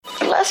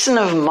lesson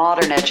of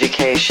modern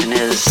education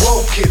is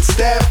woke kids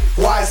step,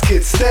 wise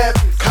kids step,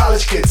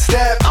 college kids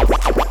step.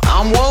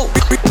 I'm woke.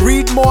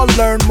 Read more,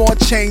 learn more,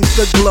 change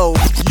the globe.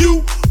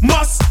 You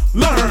must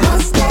learn.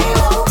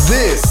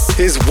 This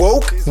is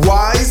Woke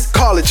Wise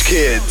College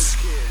Kids.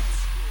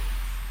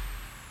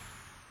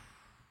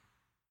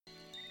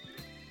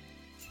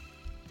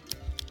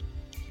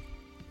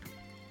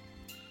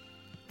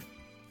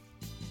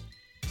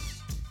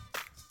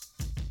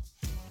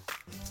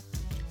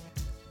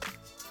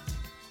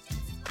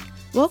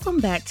 Welcome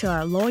back to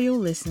our loyal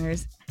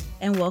listeners,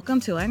 and welcome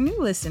to our new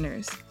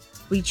listeners.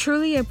 We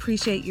truly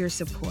appreciate your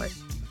support.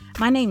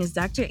 My name is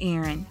Dr.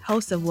 Erin,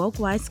 host of Woke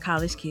Wise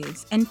College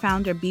Kids and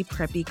founder Be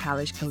Preppy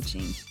College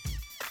Coaching.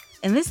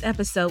 In this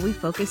episode, we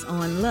focus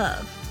on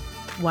love.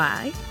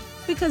 Why?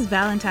 Because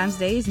Valentine's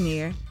Day is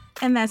near,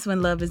 and that's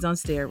when love is on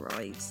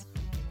steroids.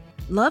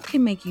 Love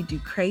can make you do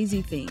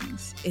crazy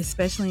things,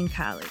 especially in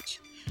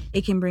college.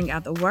 It can bring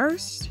out the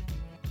worst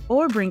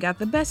or bring out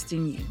the best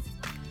in you.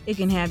 It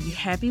can have you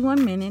happy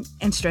one minute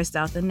and stressed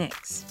out the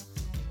next.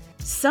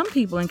 Some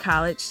people in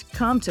college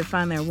come to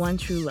find their one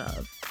true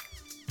love.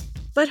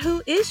 But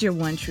who is your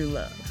one true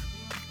love?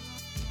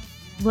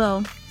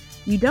 Well,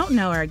 you don't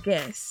know our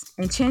guest,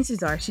 and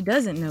chances are she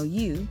doesn't know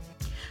you,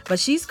 but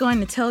she's going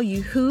to tell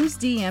you whose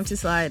DM to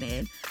slide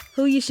in,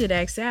 who you should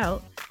ask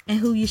out, and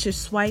who you should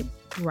swipe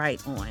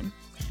right on.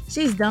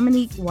 She's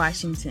Dominique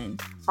Washington,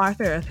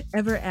 author of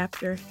Ever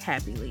After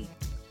Happily.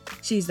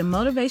 She's a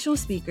motivational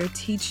speaker,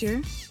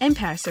 teacher, and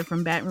pastor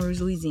from Baton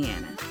Rouge,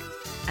 Louisiana.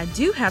 I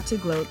do have to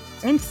gloat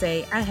and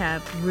say I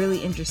have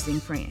really interesting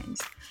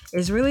friends.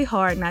 It's really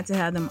hard not to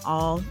have them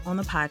all on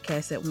the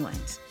podcast at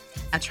once.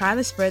 I try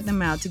to spread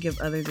them out to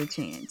give others a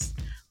chance,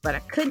 but I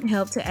couldn't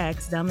help to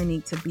ask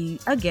Dominique to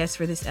be a guest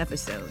for this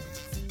episode.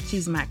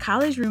 She's my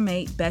college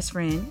roommate, best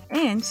friend,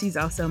 and she's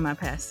also my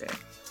pastor.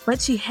 But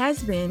she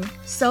has been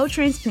so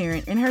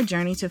transparent in her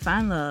journey to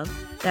find love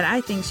that I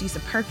think she's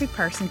the perfect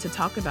person to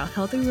talk about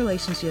healthy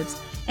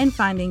relationships and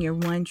finding your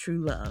one true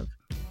love.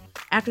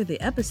 After the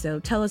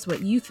episode, tell us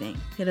what you think.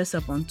 Hit us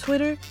up on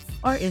Twitter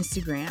or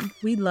Instagram.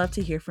 We'd love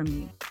to hear from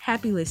you.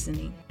 Happy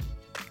listening.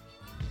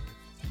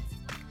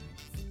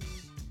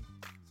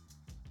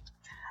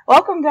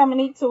 Welcome,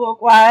 Dominique, to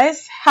Woke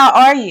Wise. How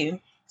are you?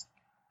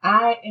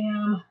 I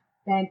am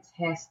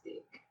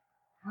fantastic.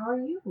 How are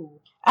you?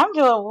 I'm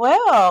doing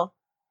well.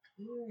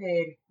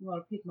 Good. You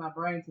want to pick my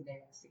brain today,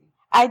 I see.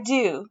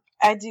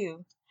 I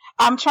do.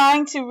 I'm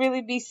trying to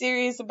really be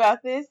serious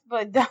about this,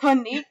 but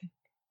Dominique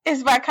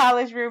is my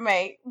college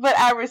roommate. But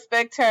I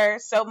respect her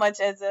so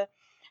much as a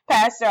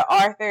pastor,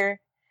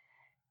 author,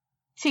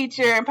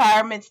 teacher,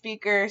 empowerment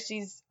speaker.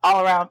 She's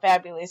all around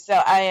fabulous. So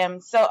I am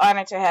so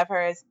honored to have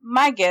her as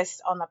my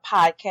guest on the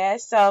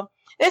podcast. So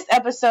this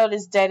episode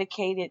is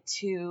dedicated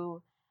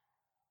to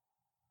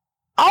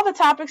all the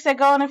topics that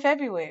go on in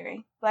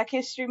February. Black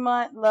History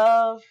Month,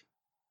 love,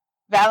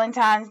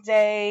 Valentine's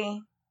Day,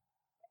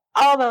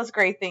 all those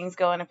great things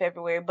go on in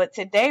February. But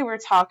today we're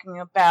talking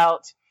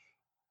about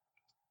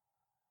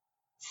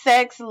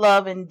sex,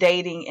 love, and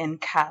dating in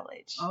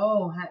college.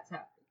 Oh, hot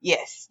topic.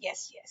 Yes.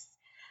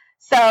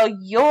 So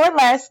your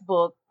last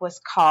book was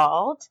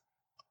called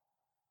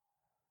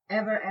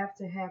Ever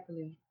After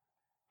Happily.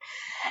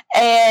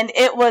 And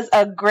it was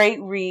a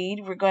great read.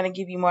 We're going to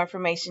give you more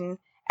information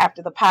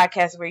after the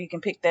podcast where you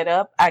can pick that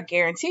up. I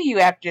guarantee you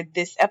after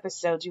this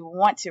episode you will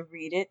want to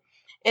read it.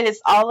 It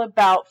is all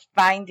about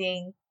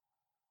finding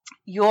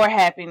your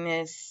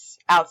happiness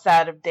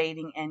outside of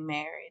dating and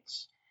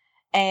marriage.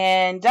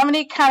 And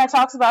Dominique kind of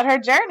talks about her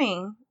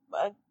journey,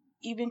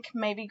 even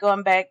maybe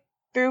going back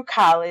through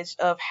college,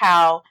 of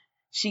how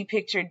she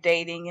pictured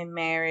dating and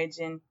marriage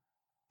and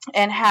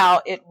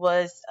how it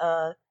was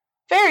a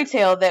fairy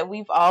tale that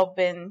we've all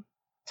been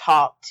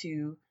taught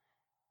to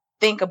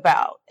think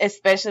about,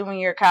 especially when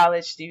you're a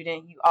college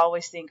student. You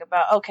always think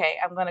about, okay,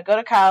 I'm going to go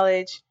to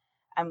college,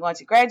 I'm going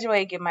to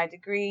graduate, get my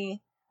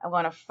degree, I'm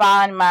going to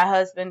find my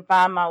husband,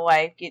 find my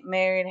wife, get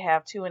married,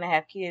 have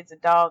 2.5 kids, a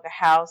dog, a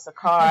house, a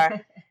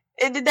car.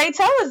 They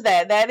tell us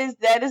that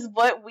is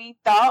what we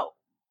thought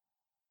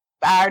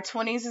our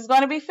 20s is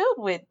going to be filled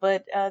with,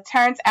 but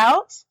turns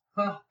out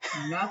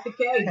Not the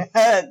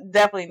case.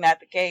 definitely not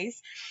the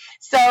case.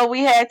 So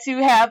we had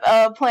to have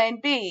a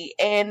plan B,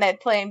 and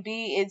that plan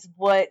B is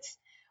what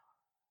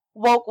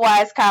Woke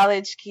Wise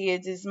College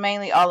Kids is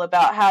mainly all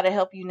about: how to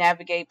help you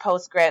navigate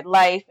post-grad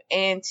life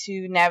and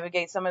to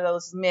navigate some of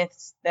those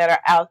myths that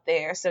are out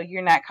there so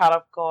you're not caught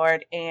off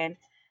guard and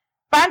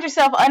find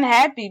yourself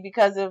unhappy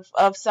because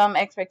of some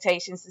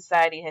expectations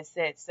society has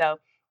set. So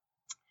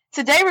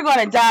today we're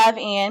going to dive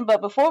in,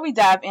 but before we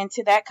dive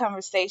into that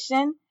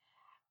conversation,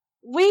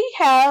 we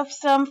have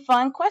some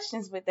fun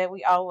questions with that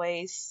we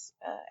always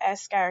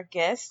ask our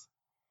guests.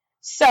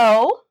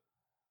 So,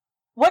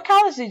 what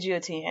college did you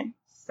attend?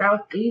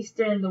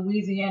 Southeastern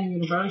Louisiana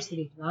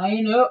University.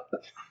 Line up.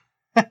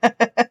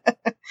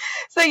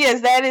 So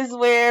yes, that is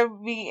where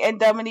me and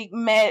Dominique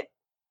met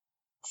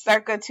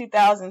circa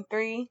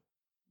 2003.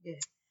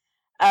 Yes.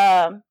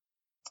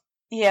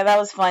 Yeah, that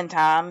was fun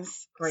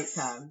times. Great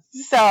times.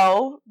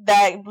 So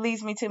that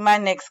leads me to my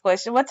next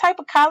question. What type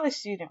of college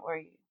student were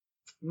you?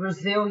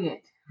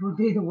 Resilient would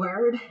be the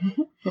word.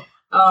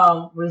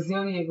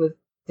 Resilient was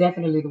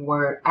definitely the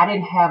word. I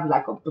didn't have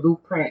like a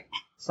blueprint,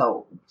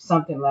 so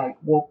something like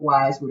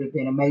WokeWise would have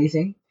been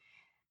amazing.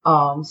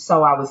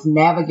 So I was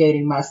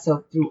navigating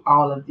myself through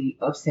all of the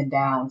ups and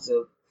downs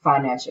of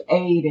financial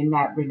aid and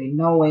not really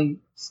knowing,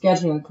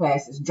 scheduling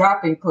classes,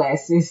 dropping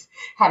classes.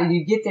 How do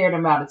you get there in an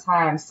amount of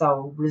time?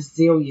 So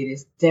resilient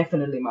is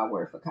definitely my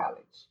word for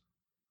college.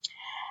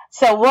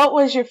 So what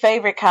was your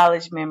favorite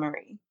college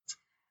memory?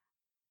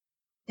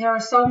 There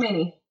are so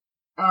many.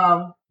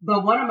 But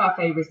one of my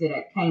favorites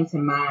that came to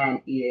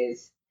mind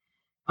is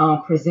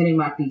presenting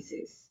my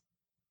thesis.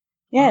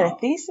 You had a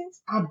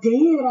thesis? I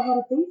did. I had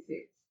a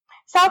thesis.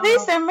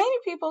 Southeastern, many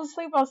people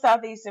sleep on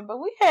Southeastern, but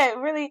we had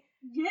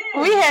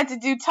to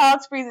do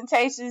talks,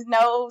 presentations,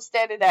 no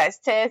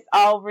standardized tests,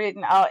 all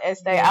written, all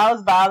essay. Yeah. I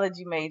was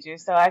biology major,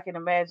 so I can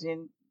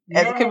imagine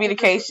as a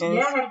communications.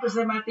 I had to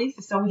present my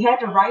thesis. So we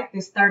had to write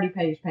this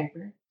 30-page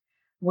paper,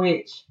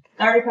 which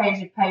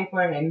 30-page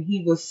paper, and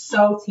he was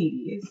so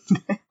tedious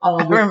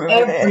with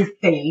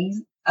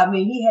everything. That. I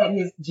mean, he had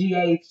his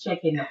GAs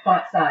checking the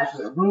font size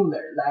with a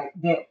ruler like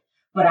that.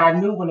 But I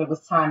knew when it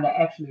was time to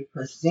actually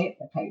present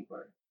the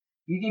paper.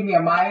 You give me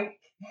a mic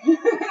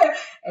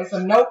and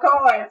some note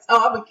cards,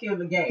 I'm going to kill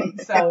the game.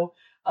 So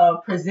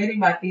presenting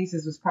my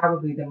thesis was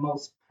probably the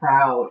most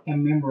proud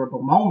and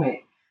memorable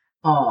moment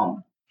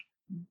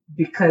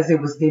because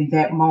it was in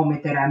that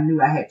moment that I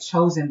knew I had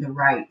chosen the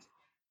right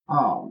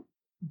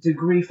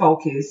degree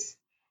focus.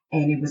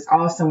 And it was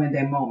also in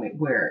that moment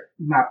where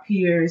my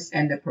peers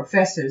and the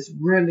professors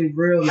really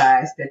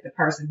realized that the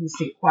person who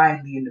sit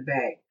quietly in the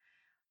back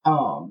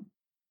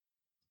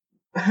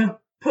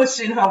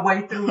pushing her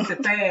way through the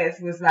pass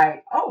was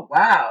like, oh,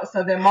 wow.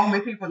 So that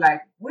moment, people were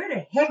like, where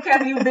the heck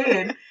have you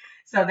been?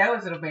 So that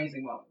was an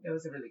amazing moment. It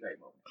was a really great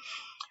moment.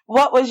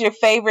 What was your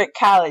favorite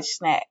college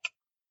snack?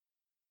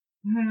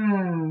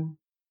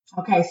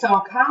 Okay,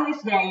 so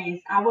college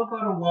days, I would go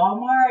to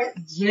Walmart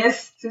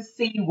just to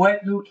see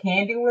what new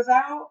candy was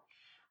out.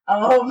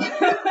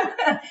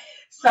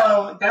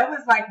 So that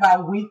was like my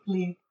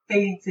weekly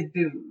thing to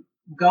do.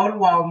 Go to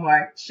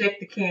Walmart, check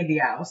the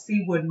candy aisle,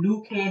 see what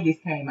new candies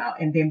came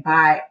out, and then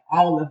buy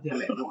all of them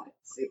at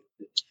once.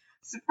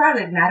 It's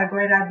probably not a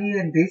great idea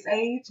in this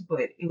age,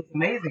 but it was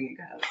amazing in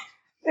college.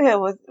 It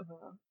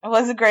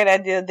was a great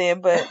idea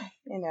then, but,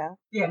 you know.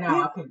 Yeah,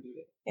 no, I couldn't do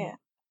it. Yeah.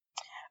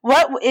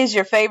 What is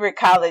your favorite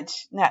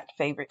college, not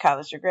favorite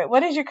college regret,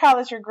 what is your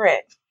college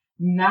regret?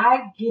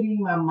 Not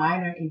getting my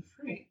minor in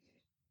French.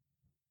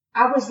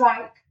 I was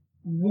like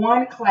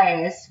one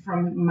class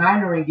from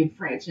minoring in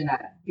French and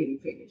I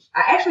didn't finish.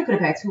 I actually could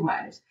have had two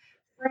minors,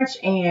 French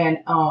and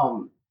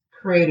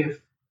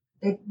creative.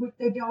 They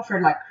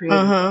offered like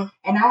creative,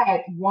 and I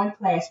had one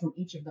class from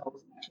each of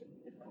those.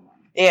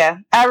 Yeah,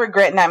 I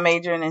regret not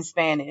majoring in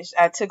Spanish.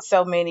 I took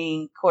so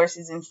many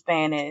courses in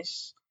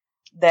Spanish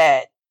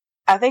that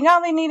I think I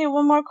only needed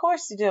one more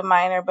course to do a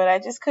minor, but I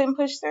just couldn't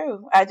push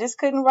through. I just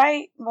couldn't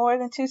write more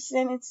than 2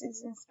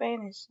 sentences in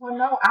Spanish. Well,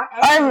 no,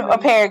 a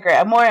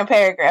paragraph, more than a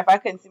paragraph. I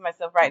couldn't see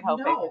myself writing whole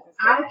papers in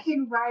Spanish. I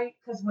can write,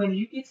 because when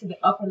you get to the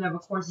upper level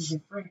courses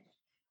in French,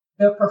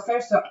 the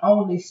professor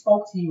only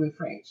spoke to you in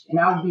French. And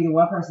I would be the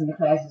one person in the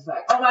class that's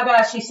like, oh my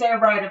gosh, she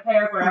said write a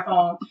paragraph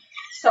on.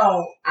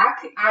 So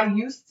I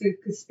used to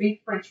could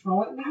speak French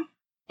fluently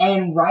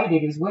and write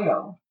it as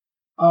well.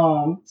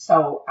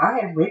 So I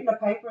had written the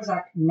papers.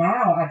 I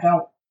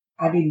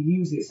didn't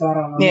use it, so I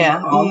don't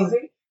remember all of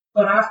it.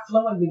 But I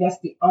fluently, that's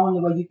the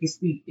only way you can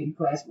speak in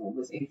classroom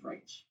was in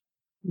French,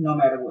 no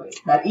matter what.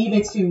 But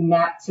even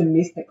not to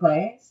miss the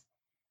class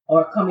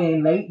or come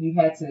in late, you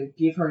had to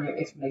give her your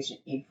explanation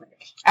in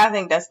French. I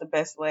think that's the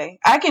best way.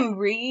 I can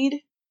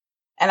read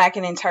and I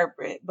can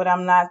interpret, but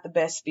I'm not the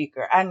best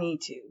speaker. I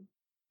need to.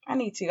 I'm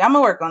going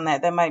to work on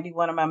that. That might be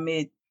one of my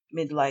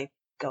midlife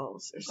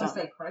goals or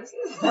something. Crisis?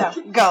 Yeah,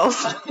 goals.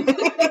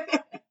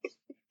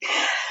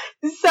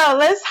 So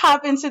let's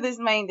hop into this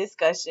main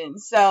discussion.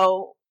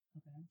 So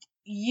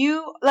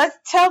let's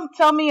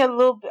tell me a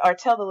little bit, or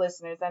tell the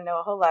listeners, I know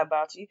a whole lot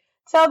about you.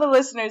 Tell the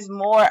listeners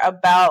more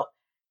about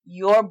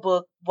your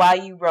book, why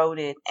you wrote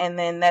it, and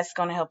then that's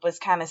going to help us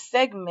kind of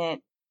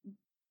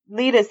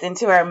lead us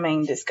into our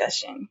main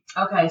discussion.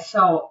 Okay,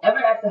 so Ever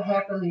After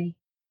Happily,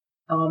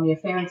 your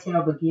fairy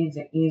tale begins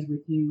and ends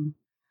with you.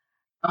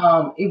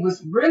 It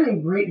was really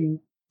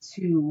written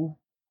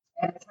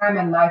at a time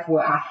in life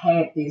where I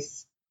had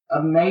this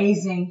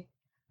amazing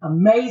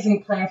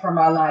plan for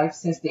my life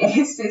since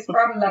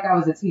probably like I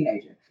was a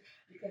teenager.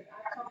 Because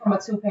I come from a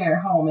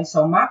 2-parent home, and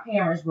so my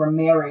parents were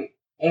married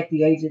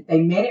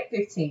they met at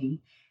 15,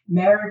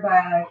 married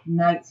by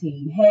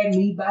 19, had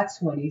me by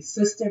 20,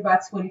 sister by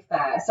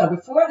 25. So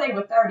before they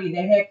were 30,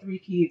 they had 3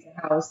 kids,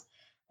 a house,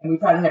 and we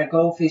probably had a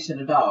goldfish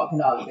and a dog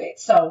and all of that.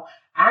 So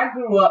I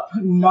grew up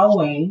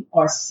knowing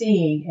or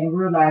seeing and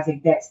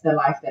realizing that's the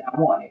life that I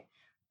wanted.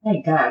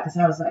 Thank God, because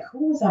I was like,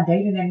 who was I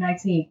dating at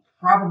 19?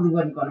 Probably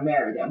wasn't going to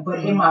marry them. But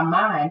in my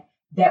mind,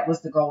 that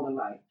was the golden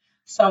life.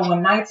 So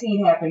when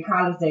 19 happened,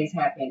 college days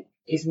happened,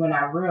 is when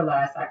I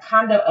realized I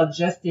kind of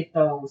adjusted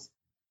those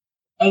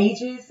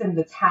ages and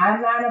the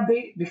timeline a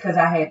bit because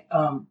I had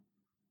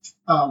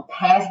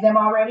passed them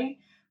already.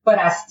 But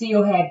I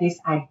still had this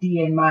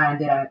idea in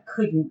mind that I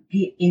couldn't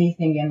get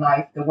anything in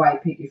life, the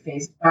white picket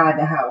fence, buy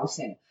the house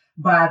and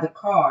buy the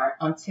car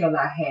until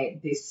I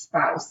had this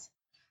spouse.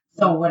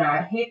 So when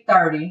I hit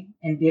 30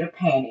 and did a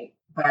panic,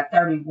 by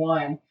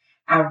 31,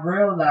 I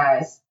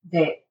realized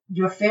that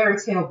your fairy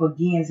tale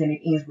begins and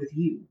it ends with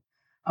you.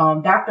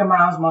 Dr.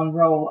 Miles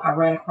Monroe, I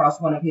ran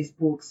across one of his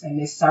books and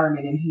this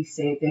sermon, and he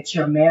said that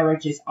your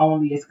marriage is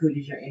only as good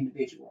as your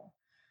individual.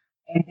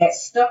 And that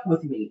stuck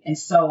with me. And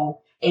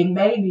so it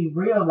made me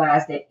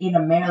realize that in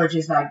a marriage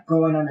is like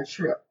going on a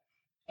trip.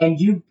 And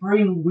you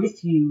bring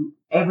with you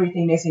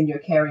everything that's in your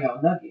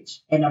carry-on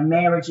luggage. And a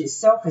marriage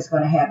itself is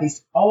going to have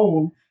its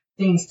own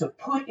things to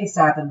put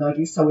inside the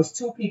luggage. So it's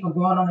two people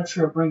going on a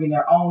trip, bringing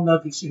their own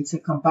luggage and to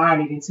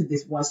combine it into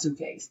this one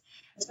suitcase.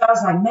 And so I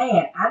was like,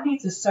 man, I need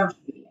to search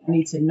me. I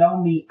need to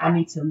know me. I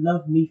need to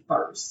love me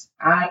first.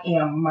 I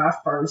am my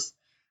first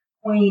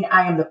queen.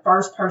 I am the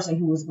first person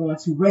who is going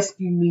to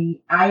rescue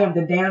me. I am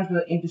the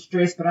damsel in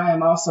distress, but I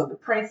am also the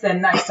prince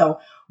at night. So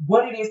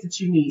what it is that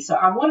you need. So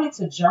I wanted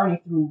to journey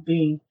through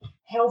being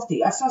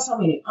healthy. I saw so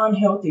many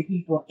unhealthy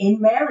people in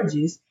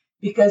marriages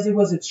because it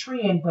was a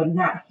trend, but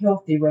not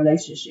healthy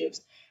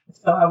relationships.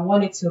 So I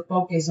wanted to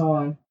focus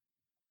on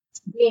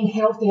being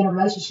healthy in a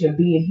relationship,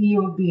 being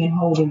healed, being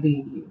whole, and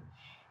being you.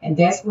 And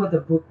that's where the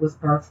book was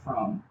birthed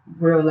from,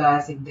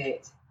 realizing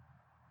that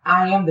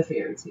I am the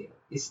fairy tale.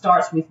 It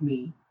starts with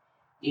me.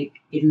 It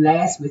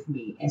lasts with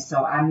me. And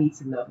so I need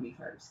to love me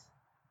first.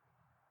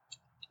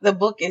 The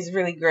book is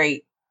really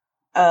great.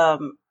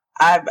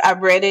 I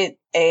read it,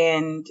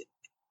 and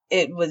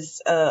it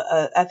was,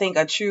 I think,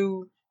 a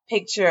true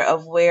picture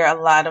of where a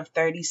lot of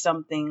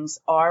 30-somethings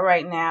are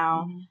right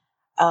now.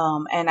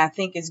 Mm-hmm. And I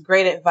think it's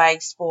great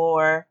advice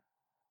for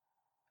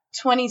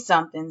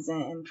 20-somethings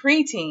and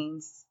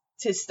preteens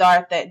to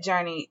start that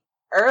journey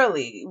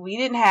early. We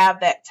didn't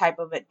have that type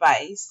of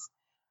advice.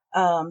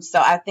 So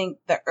I think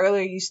the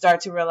earlier you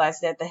start to realize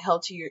that, the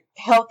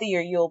healthier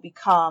you'll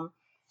become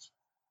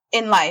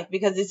in life,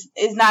 because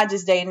it's not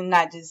just dating,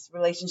 not just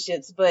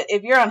relationships, but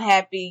if you're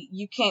unhappy,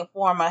 you can't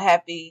form a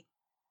happy,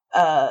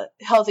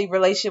 healthy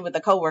relationship with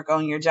a coworker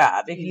on your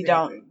job. If you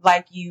don't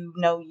like you,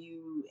 know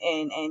you,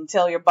 and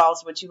tell your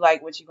boss what you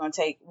like, what you're going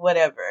to take,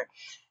 whatever.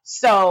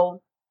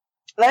 So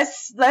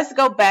let's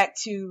go back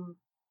to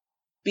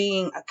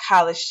being a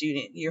college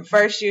student. You're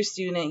first year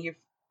student, you're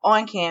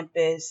on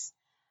campus,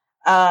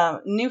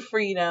 new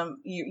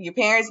freedom. Your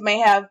parents may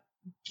have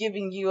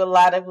given you a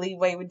lot of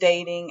leeway with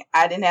dating.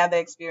 I didn't have that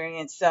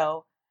experience.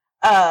 So,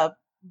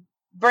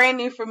 brand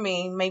new for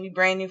me, maybe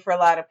brand new for a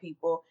lot of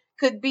people.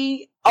 Could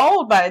be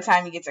old by the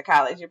time you get to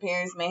college. Your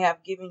parents may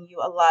have given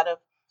you a lot of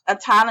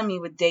autonomy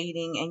with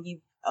dating, and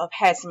you've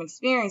had some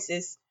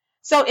experiences.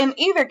 So in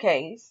either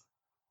case,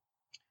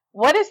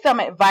 what is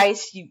the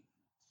advice you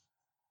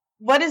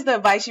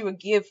would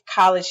give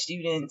college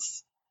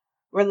students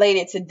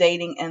related to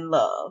dating and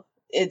love?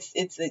 It's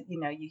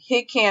you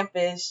hit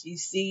campus, you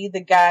see the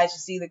guys, you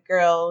see the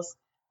girls.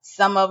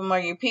 Some of them are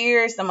your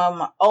peers, some of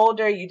them are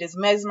older. You just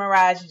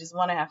mesmerized. You just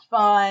want to have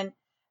fun.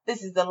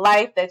 This is the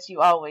life that you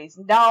always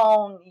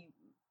known.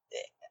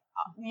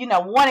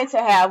 Wanted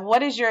to have.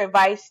 What is your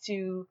advice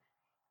to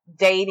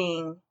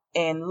dating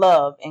and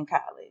love in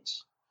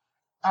college?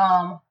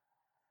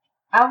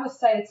 I would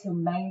say to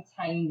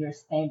maintain your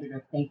standard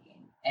of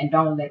thinking and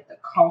don't let the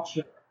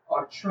culture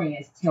or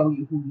trends tell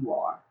you who you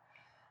are.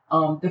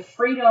 The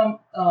freedom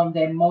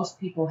that most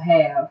people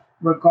have,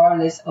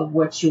 regardless of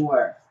what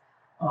your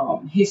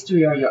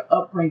history or your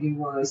upbringing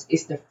was,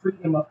 it's the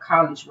freedom of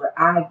college where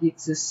I get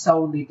to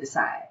solely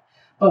decide.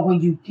 But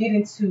when you get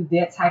into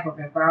that type of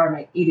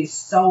environment, it is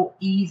so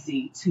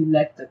easy to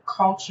let the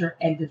culture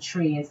and the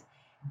trends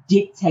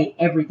dictate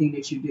everything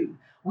that you do.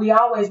 We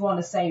always want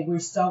to say we're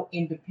so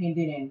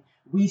independent and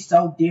we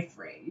so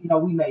different.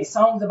 We made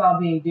songs about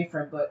being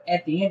different, but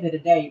at the end of the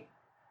day,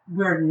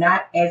 we're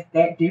not as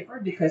that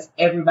different because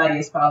everybody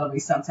is following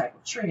some type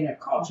of trend or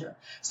culture.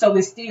 So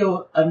it's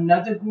still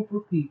another group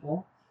of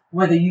people,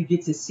 whether you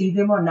get to see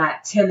them or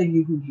not, telling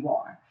you who you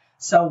are.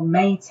 So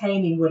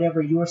maintaining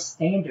whatever your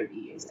standard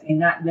is and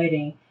not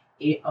letting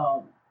it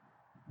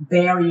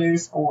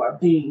barriers or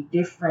being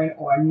different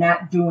or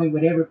not doing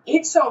whatever.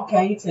 It's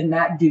okay to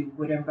not do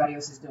what everybody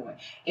else is doing.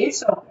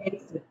 It's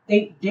okay to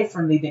think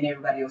differently than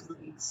everybody else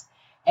thinks.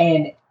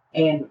 And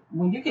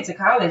when you get to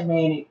college,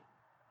 man,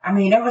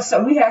 we have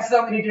so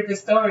many different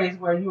stories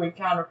where you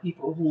encounter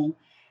people who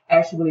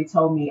actually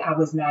told me I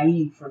was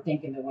naive for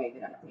thinking the way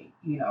that I think.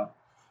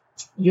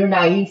 You're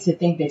naive to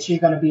think that you're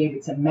going to be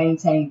able to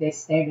maintain that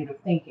standard of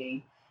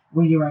thinking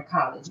when you're in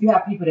college. You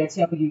have people that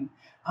tell you,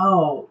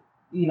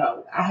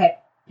 I had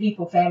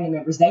family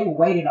members, they were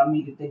waiting on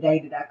me the day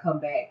that I come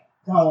back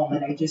home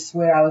and they just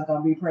swear I was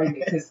going to be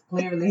pregnant because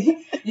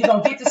clearly you're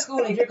going to get to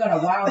school and you're going to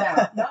wild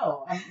out.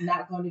 No, I'm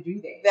not going to do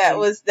that. That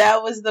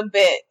was the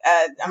bet.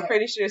 I'm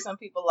pretty sure some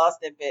people lost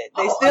that bet.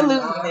 They still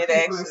losing it,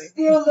 actually.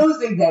 Still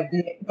losing that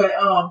bet.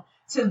 But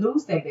to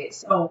lose that bet.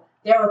 So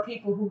there are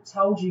people who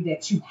told you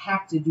that you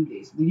have to do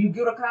this. When you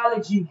go to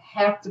college, you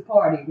have to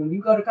party. When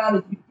you go to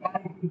college, you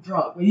got to be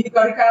drunk. When you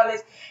go to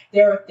college,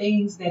 there are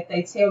things that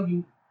they tell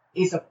you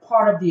is a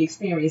part of the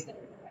experience.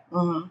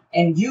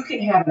 And you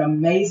can have an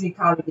amazing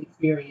college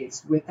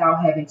experience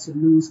without having to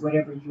lose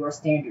whatever your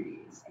standard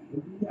is.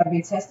 And we have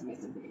been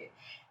testaments of that.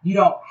 You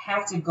don't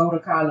have to go to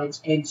college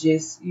and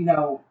just,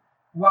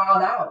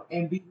 wild out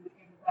and be with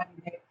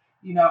everybody that,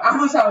 I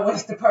was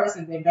always the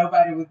person that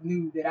nobody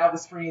knew that I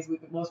was friends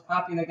with the most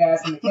popular guys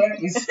in the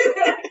campus.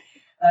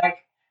 Like,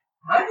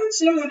 how you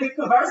chilling and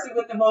conversing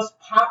with the most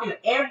popular,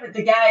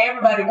 the guy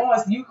everybody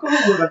wants, you cool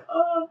with him.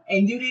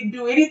 And you didn't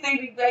do anything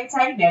to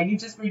maintain that. You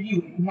just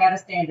reviewed it. You had a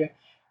standard.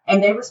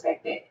 And they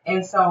respect it.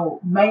 And so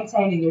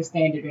maintaining your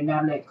standard and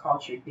not let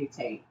culture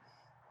dictate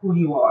who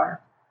you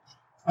are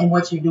and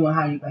what you're doing,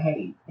 how you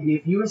behave. And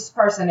if you're a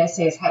person that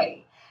says,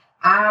 hey,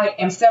 I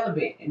am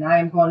celibate and I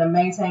am going to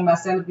maintain my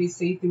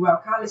celibacy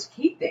throughout college,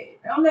 keep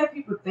that. Don't let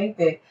people think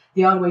that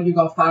the only way you're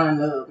going to find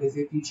love is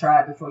if you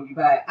try before you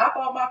buy it. I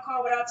bought my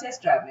car without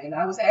test driving, and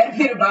I was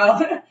adamant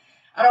about it.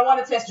 I don't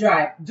want to test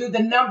drive. Do the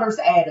numbers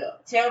add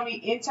up? Tell me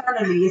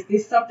internally, is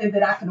this something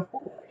that I can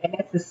afford? And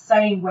that's the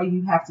same way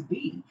you have to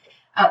be.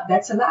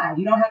 That's a lie.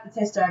 You don't have to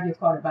test drive your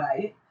car to buy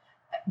it.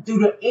 Do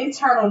the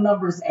internal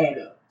numbers add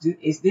up?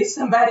 Is this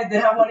somebody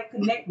that I want to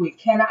connect with?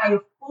 Can I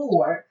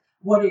afford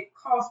what it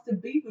costs to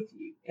be with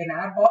you? And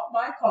I bought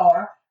my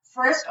car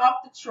fresh off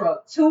the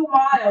truck, 2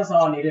 miles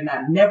on it, and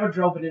I never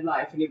drove it in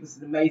life. And it was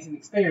an amazing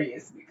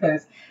experience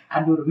because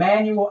I knew the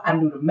manual, I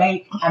knew the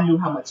make, I knew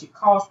how much it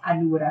cost, I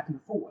knew what I could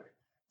afford.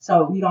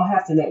 So you don't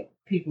have to let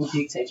people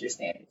dictate your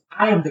standards.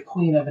 I am the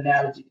queen of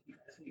analogies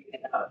because we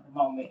get out at the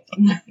moment.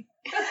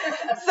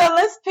 So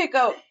let's pick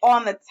up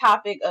on the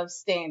topic of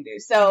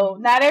standards. So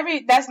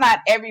that's not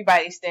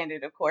everybody's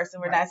standard, of course,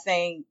 and we're not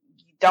saying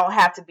you don't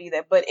have to be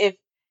that, but if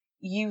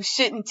you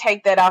shouldn't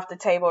take that off the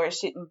table, or it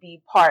shouldn't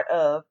be part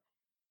of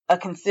a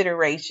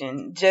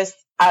consideration, just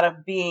out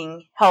of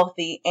being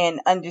healthy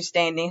and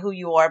understanding who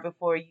you are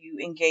before you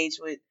engage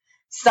with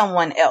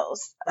someone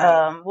else.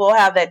 Right. We'll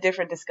have that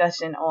different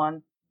discussion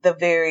on the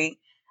very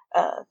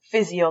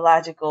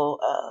physiological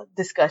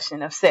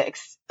discussion of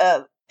sex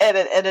on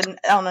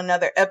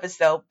another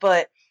episode.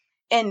 But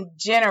in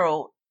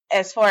general,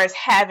 as far as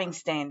having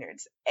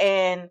standards,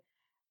 and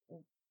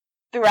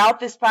throughout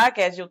this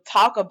podcast, I'll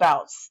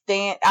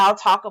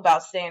talk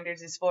about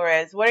standards as far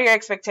as what are your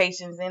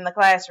expectations in the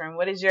classroom?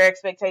 What is your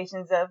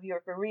expectations of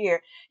your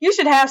career? You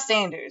should have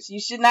standards.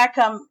 You should not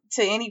come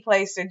to any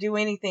place or do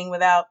anything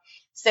without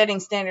setting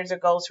standards or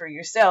goals for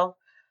yourself.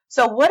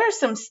 So what are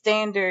some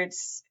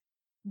standards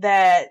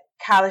that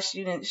college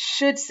students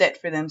should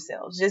set for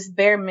themselves, just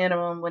bare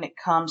minimum when it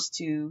comes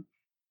to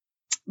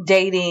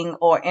dating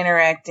or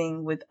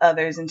interacting with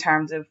others in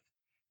terms of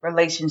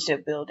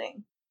relationship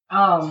building?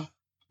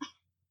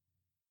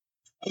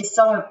 It's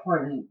so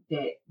important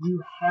that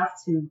you have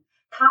to,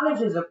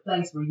 college is a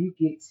place where you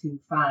get to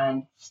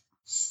find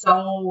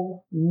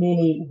so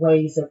many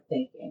ways of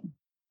thinking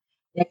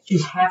that you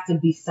have to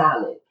be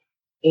solid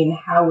in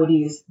how it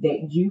is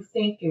that you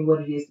think and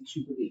what it is that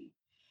you believe.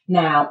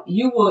 Now,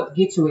 you will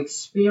get to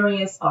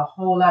experience a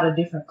whole lot of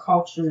different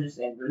cultures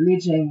and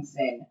religions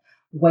and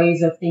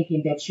ways of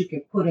thinking that you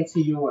can put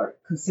into your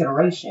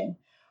consideration.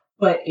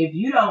 But if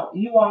you don't,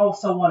 you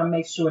also want to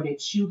make sure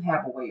that you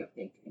have a way of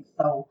thinking.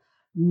 So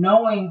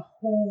knowing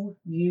who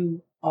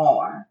you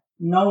are,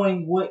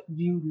 knowing what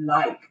you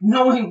like,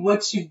 knowing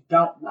what you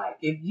don't like.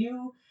 If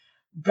you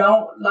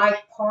don't like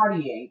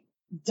partying,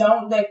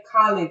 don't let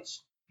college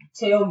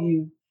tell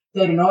you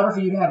that in order for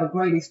you to have a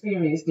great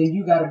experience, then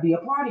you got to be a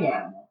party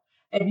animal.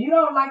 If you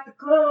don't like the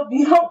club,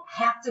 you don't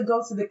have to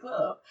go to the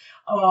club.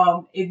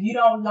 If you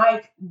don't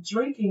like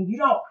drinking, you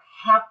don't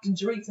have to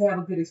drink to have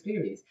a good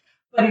experience.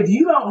 But if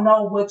you don't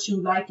know what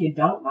you like and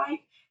don't like,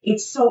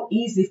 it's so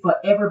easy for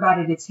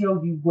everybody to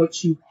tell you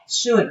what you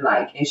should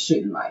like and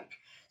shouldn't like.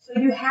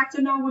 So you have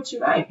to know what you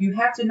like. You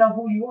have to know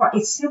who you are.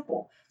 It's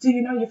simple. Do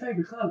you know your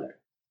favorite color?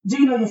 Do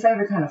you know your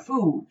favorite kind of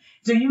food?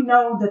 Do you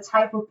know the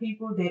type of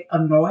people that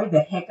annoy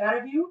the heck out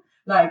of you?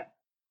 Like,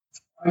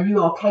 are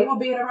you okay with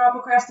being around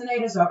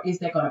procrastinators, or is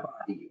that going to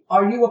bother you?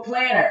 Are you a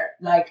planner?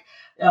 Like,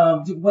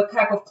 what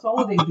type of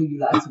clothing do you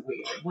like to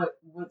wear?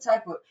 What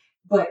type of,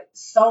 but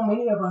so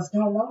many of us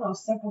don't know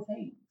those simple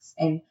things.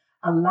 And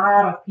a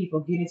lot of people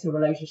get into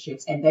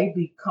relationships and they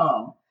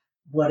become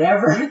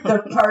whatever the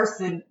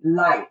person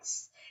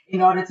likes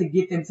in order to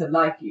get them to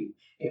like you.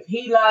 If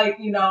he like,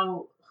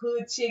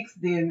 hood chicks,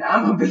 then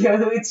I'm going to be a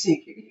hood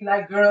chick. If he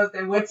like girls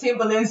that wear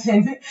Timberlands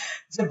and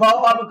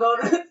Jabot, I'm going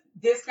to go to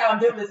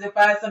Discount Timberlands and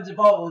find some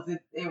Jabots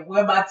and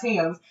wear my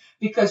Timbs,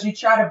 because you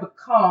try to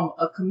become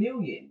a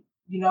chameleon,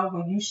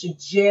 when you should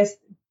just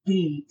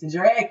be the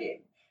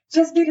dragon.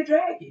 Just be the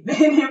dragon.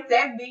 And if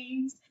that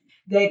means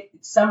that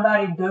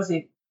somebody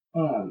doesn't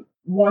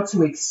want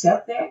to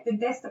accept that, then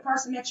that's the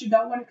person that you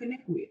don't want to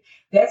connect with.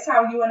 That's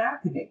how you and I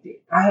connected.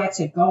 I had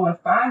to go and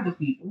find the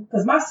people,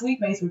 because my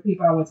suite mates were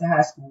people I went to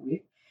high school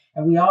with,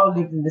 and we all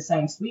lived in the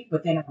same suite.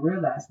 But then I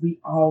realized we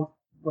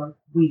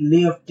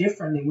lived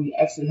differently. We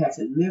actually had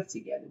to live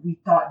together. We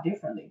thought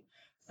differently.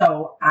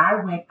 So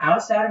I went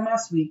outside of my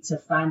suite to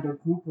find a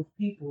group of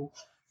people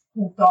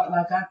who thought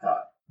like I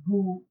thought,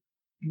 who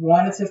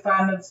wanted to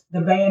find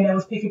the band that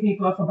was picking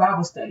people up for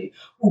Bible study,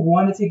 who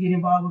wanted to get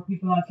involved with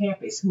people on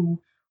campus, who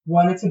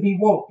wanted to be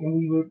woke. And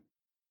we were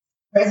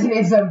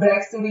presidents of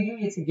Black Student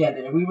Union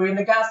together, and we were in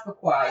the gospel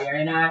choir,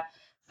 and I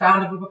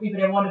found a group of people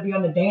that wanted to be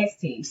on the dance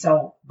team.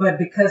 So, but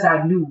because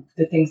I knew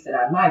the things that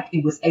I liked,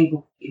 it was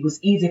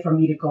easy for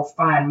me to go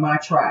find my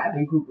tribe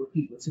and group of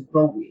people to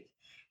grow with.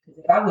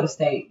 Because if I would have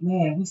stayed,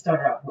 man, we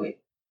started off with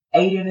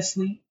 8 in the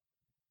suite,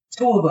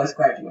 2 of us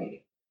graduated.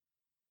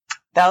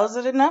 Those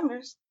are the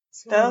numbers.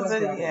 That's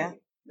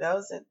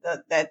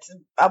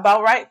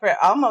about right for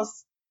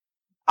almost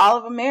all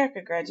of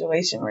America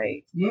graduation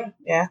rate.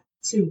 Yeah.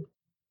 2.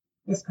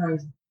 That's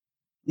crazy.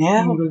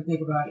 Yeah. You really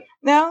think about it.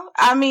 No,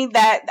 I mean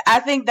I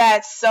think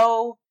that's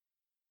so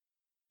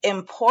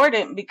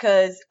important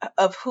because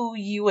of who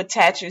you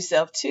attach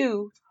yourself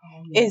to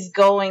is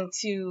going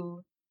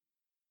to,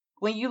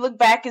 when you look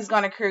back, is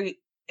going to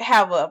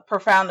have a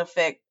profound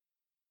effect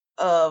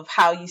of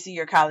how you see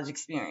your college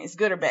experience,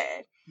 good or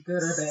bad.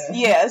 Good or bad.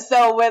 Yeah.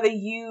 So whether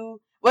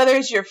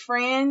it's your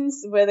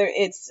friends, whether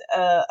it's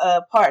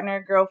a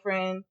partner,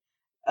 girlfriend,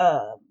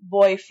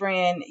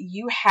 boyfriend,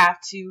 you have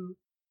to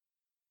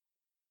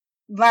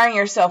learn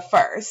yourself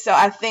first. So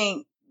I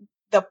think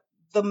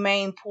the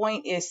main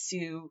point is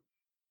to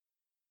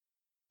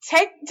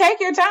take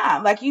your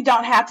time. Like, you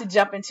don't have to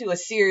jump into a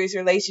serious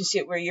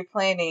relationship where you're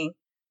planning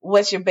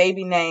what's your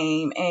baby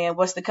name and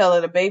what's the color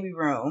of the baby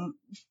room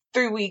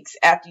 3 weeks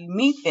after you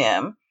meet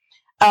them.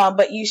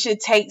 But you should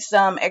take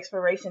some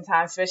exploration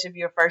time, especially if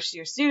you're a first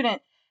year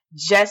student,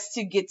 just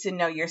to get to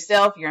know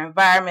yourself, your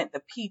environment,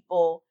 the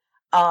people.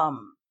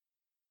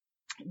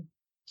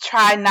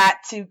 Try not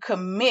to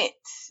commit.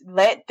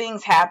 Let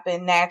things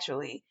happen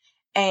naturally.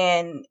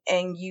 And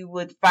you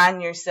would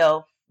find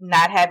yourself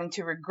not having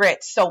to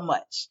regret so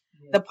much.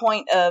 Yeah. The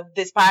point of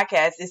this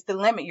podcast is to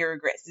limit your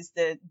regrets. It's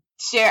to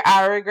share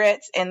our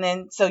regrets, and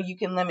then so you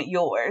can limit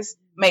yours.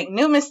 Make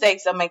new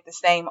mistakes or make the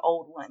same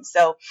old ones.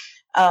 So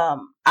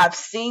I've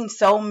seen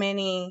so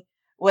many,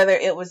 whether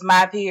it was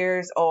my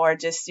peers or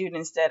just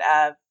students that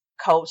I've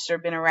coached or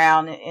been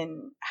around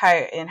in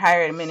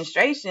higher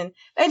administration,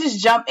 they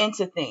just jump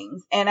into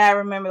things. And I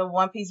remember the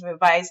one piece of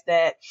advice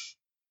that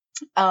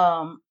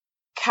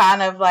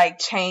kind of like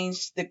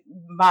changed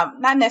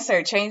not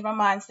necessarily changed my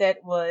mindset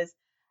was,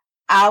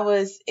 I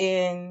was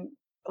in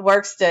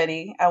work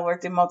study. I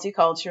worked in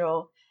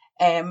multicultural,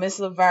 and Miss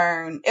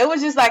Laverne, it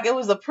was just like, it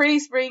was a pretty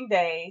spring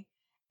day,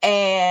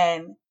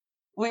 and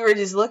we were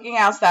just looking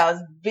outside,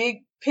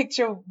 big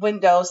picture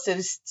windows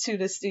to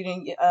the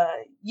student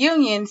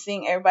union,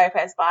 seeing everybody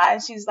pass by,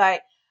 and she's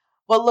like,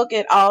 well, look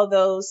at all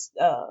those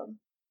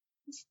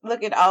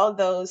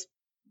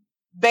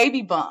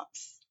baby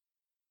bumps.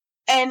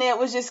 And it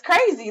was just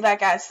crazy.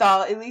 Like, I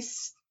saw at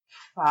least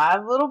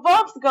 5 little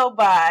bumps go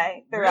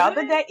by throughout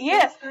the day.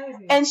 Yes.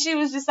 And she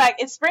was just like,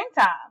 it's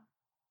springtime.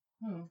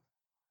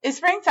 It's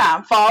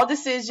springtime. Fall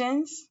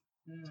decisions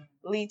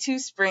lead to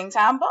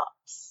springtime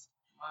bumps.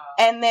 Wow.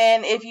 And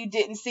then if you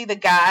didn't see the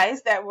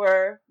guys that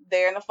were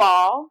there in the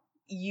fall,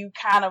 you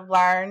kind of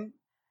learn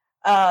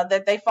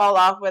that they fall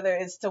off, whether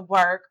it's to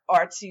work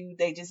or to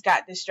they just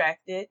got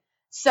distracted.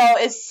 So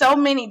it's so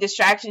many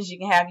distractions you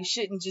can have. You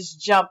shouldn't just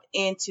jump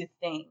into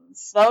things.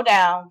 Slow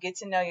down, get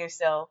to know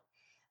yourself.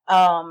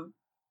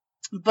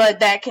 But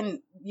that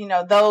can,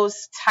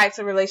 those types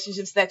of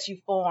relationships that you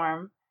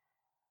form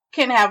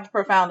can have a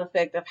profound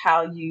effect of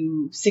how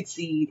you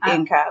succeed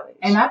in college.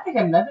 And I think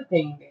another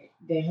thing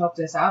that helped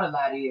us out a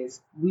lot is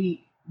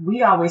we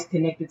always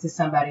connected to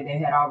somebody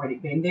that had already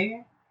been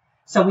there.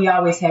 So we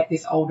always had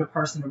this older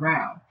person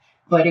around.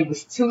 But it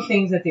was 2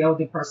 things that the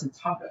older person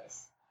taught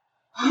us.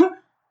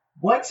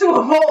 What to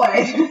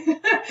avoid.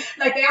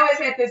 Like, they always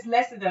had this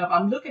lesson of,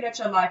 I'm looking at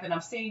your life and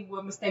I'm seeing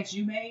what mistakes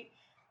you made.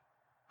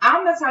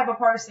 I'm the type of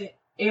person,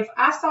 if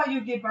I saw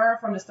you get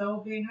burned from the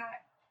stove being hot,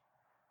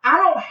 I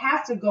don't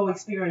have to go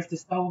experience the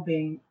stove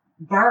being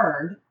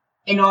burned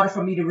in order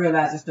for me to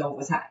realize the stove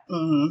was hot.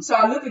 Mm-hmm. So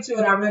I look at you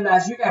and I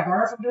realize you got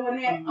burned from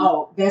doing that. Mm-hmm.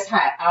 Oh, that's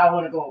hot. I don't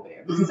want to go over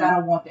there because I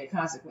don't want that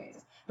consequence.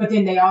 But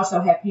then they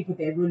also had people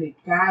that really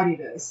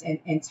guided us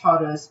and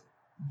taught us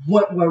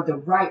what were the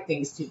right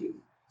things to do.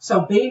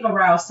 So being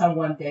around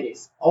someone that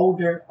is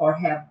older or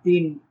have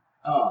been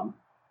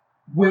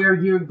where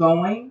you're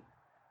going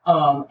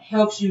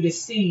helps you to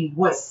see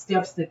what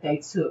steps that they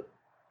took.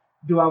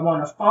 Do I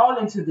want to fall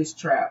into this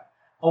trap,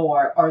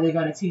 or are they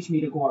going to teach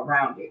me to go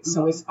around it? Mm-hmm.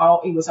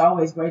 So it was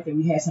always great that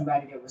we had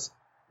somebody that was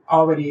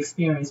already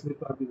experienced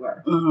with where we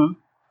were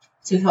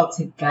to help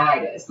to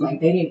guide us. Like,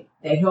 they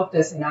helped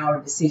us in our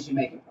decision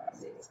making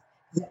process.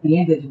 Because at the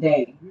end of the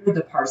day, you're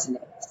the person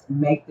that has to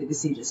make the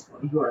decisions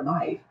for your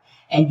life.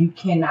 And you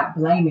cannot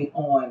blame it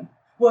on,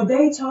 well,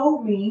 they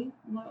told me.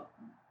 Well,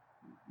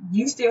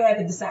 you still had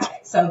to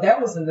decide. So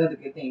that was another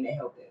good thing that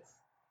helped us.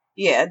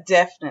 Yeah,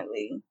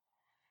 definitely.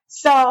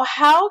 So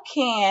how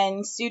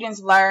can students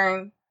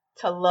learn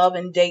to love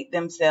and date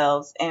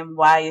themselves, and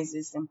why is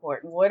this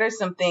important? What are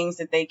some things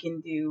that they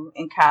can do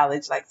in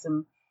college, like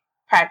some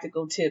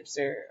practical tips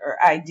or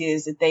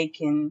ideas that they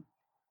can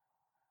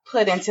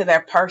put into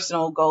their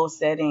personal goal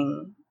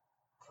setting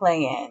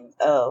plan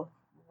of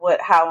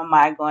how am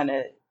I going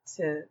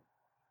to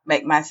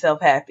make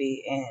myself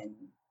happy and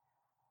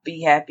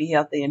be happy,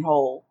 healthy, and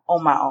whole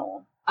on my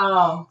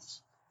own?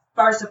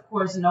 First, of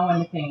course, knowing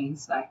the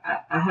things. Like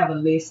I have a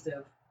list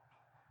of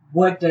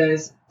what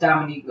does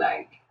Dominique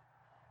like,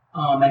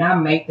 and I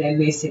make that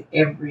list at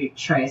every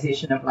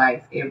transition of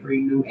life,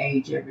 every new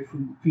age, every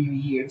few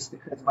years,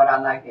 because what I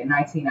like at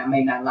 19, I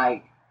may not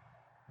like.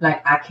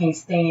 Like I can't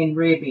stand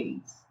red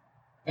beans.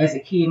 As a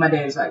kid, my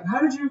dad was like,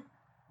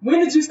 when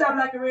did you stop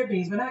liking red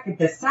beans? When I could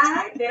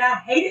decide that I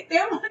hated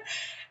them.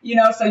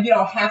 So you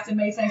don't have to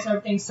maintain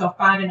certain things. So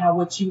finding out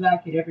what you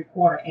like at every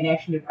quarter and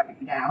actually writing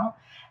it down.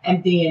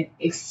 And then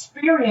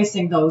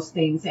experiencing those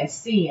things and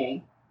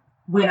seeing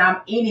when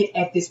I'm in it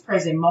at this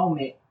present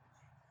moment,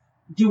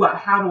 do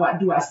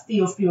I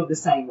still feel the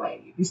same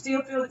way? If you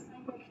still feel the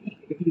same way,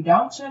 keep it. If you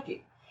don't, check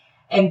it.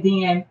 And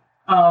then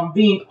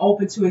being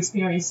open to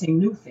experiencing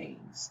new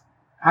things.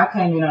 I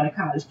came in on a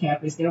college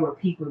campus. There were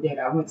people that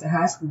I went to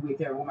high school with.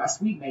 There were my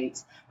suite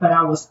mates, but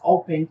I was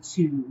open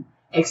to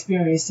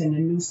experiencing a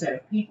new set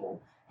of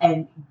people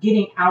and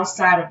getting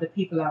outside of the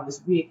people I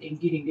was with and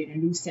getting a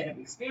new set of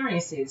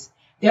experiences.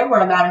 There were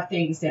a lot of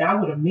things that I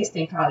would have missed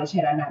in college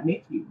had I not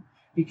met you,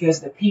 because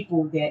the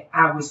people that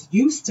I was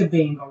used to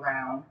being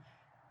around,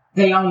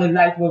 they only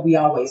liked what we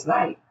always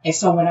liked. And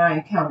so when I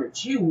encountered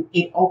you,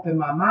 it opened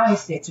my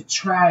mindset to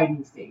try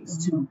new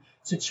things,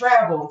 to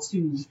travel,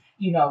 to,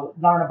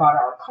 learn about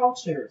our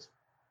cultures.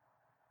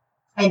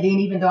 And then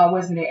even though I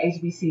wasn't at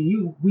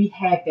HBCU, we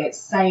had that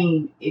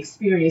same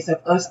experience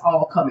of us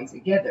all coming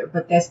together.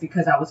 But that's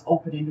because I was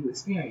open to new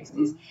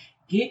experiences.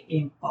 Get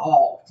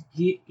involved,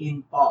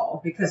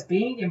 because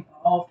being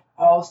involved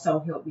also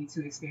helped me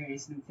to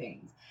experience new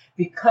things.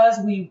 Because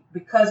we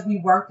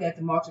worked at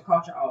the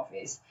multicultural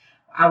office,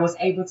 I was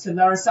able to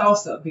learn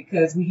salsa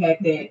because we had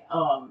that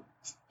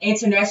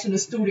international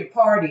student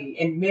party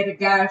and met a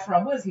guy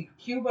from,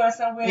 Cuba or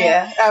somewhere?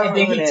 Yeah, and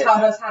then he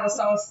taught us how to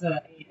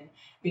salsa. And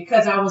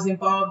because I was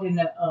involved in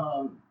the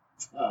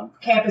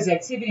campus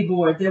activity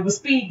board, there was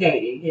speed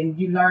dating, and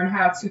you learn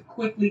how to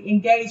quickly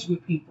engage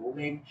with people.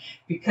 And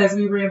because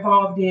we were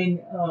involved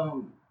in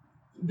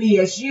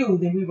BSU,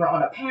 then we were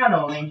on a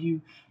panel, and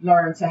you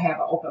learn to have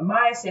an open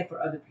mindset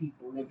for other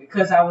people. And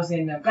because I was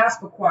in the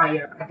gospel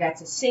choir, I got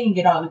to sing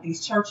at all of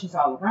these churches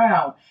all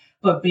around.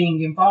 But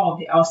being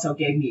involved, it also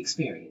gave me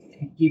experience.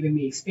 And giving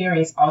me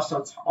experience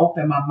also to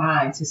open my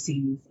mind to see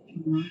new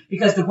things.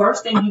 Because the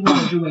worst thing you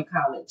want to do in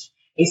college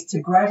is to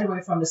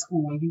graduate from the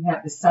school and you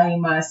have the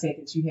same mindset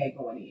that you had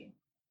going in.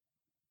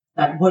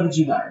 Like, what did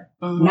you learn?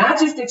 Not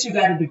just that you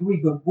got a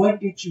degree, but what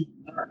did you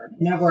learn?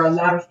 And there were a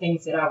lot of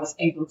things that I was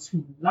able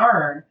to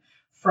learn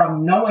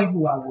from knowing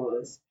who I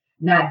was,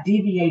 not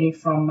deviating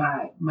from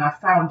my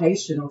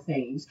foundational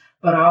things,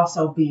 but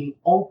also being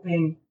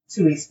open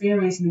to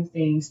experience new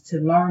things, to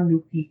learn new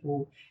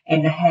people,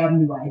 and to have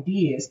new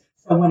ideas.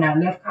 So when I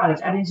left college,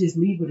 I didn't just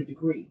leave with a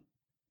degree.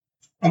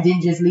 I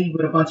didn't just leave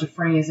with a bunch of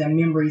friends and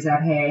memories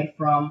I've had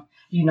from,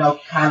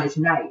 college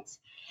nights.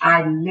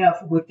 I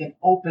left with an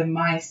open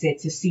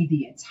mindset to see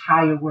the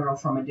entire world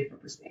from a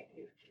different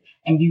perspective.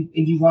 And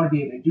you want to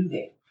be able to do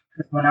that.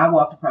 Because when I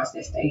walked across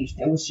that stage,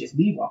 that was just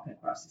me walking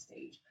across the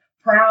stage.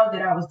 Proud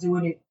that I was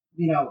doing it,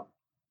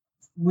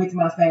 with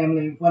my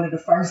family, one of the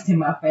first in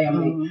my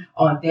family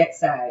on that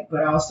side,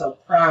 but also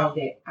proud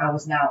that I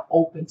was now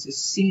open to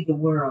see the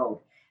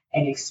world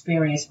and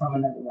experience from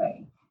another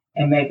way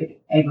and maybe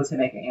able to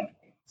make an impact.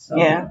 So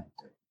yeah,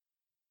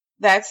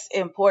 that's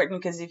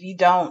important, because if you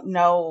don't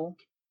know,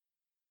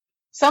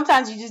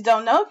 sometimes you just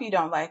don't know if you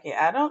don't like it.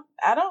 I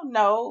don't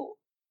know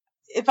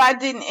if I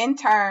didn't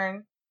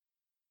intern,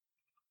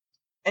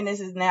 and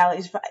this is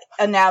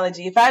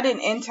analogy. If I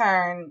didn't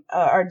intern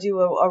or do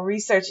a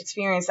research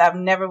experience, I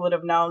never would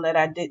have known that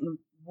I didn't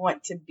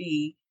want to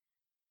be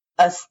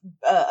a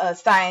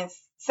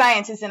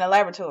scientist in a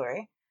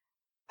laboratory.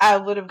 I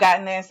would have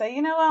gotten there and say,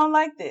 I don't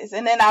like this.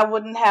 And then I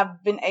wouldn't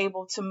have been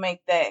able to make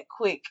that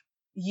quick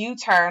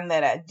U-turn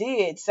that I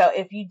did. So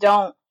if you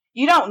don't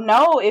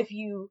know if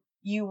you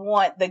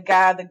want the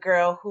guy, the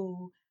girl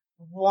who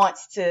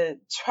wants to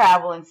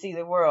travel and see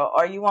the world,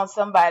 or you want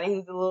somebody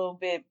who's a little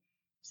bit,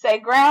 say,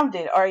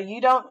 grounded, or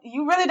you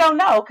really don't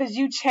know, because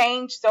you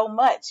change so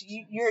much.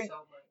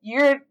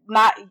 You're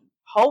not,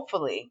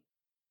 hopefully,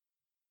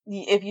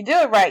 if you do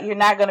it right, you're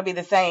not going to be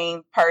the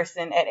same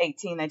person at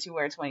 18 that you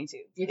were at 22.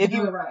 If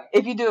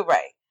you do it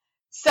right.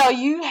 So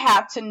you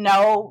have to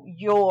know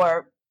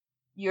your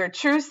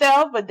true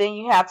self, but then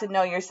you have to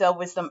know yourself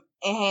with some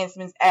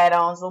enhancements,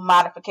 add-ons, or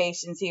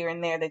modifications here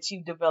and there that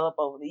you develop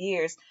over the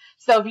years.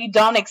 So if you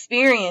don't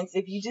experience,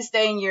 if you just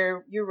stay in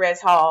your res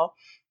hall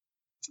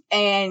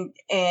and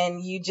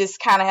you just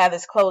kind of have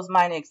this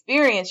closed-minded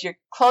experience, you're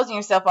closing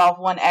yourself off,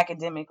 one,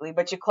 academically,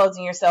 but you're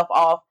closing yourself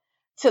off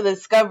to the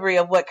discovery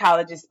of what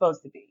college is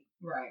supposed to be.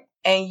 Right.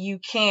 And you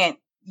can't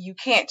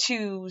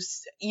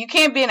choose, you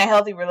can't be in a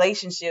healthy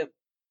relationship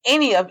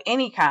any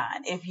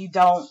kind if you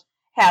don't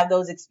have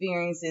those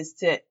experiences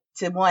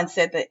to one,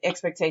 set the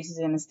expectations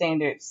and the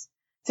standards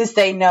to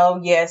say no,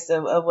 yes,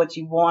 of what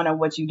you want or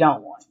what you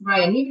don't want.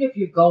 Right. And even if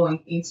you're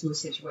going into a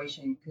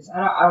situation, because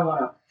I don't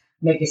want to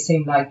make it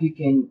seem like you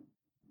can,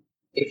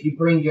 if you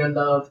bring your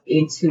love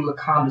into a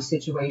college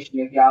situation,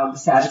 if y'all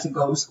decided to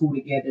go to school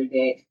together,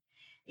 that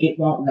it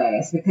won't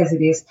last, because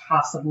it is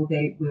possible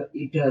that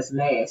it does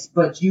last,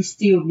 but you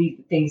still need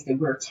the things that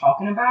we're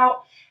talking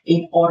about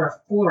in order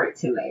for it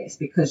to last,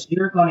 because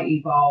you're going to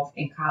evolve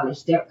in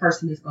college. That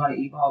person is going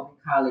to evolve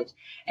in college.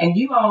 And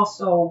you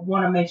also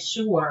want to make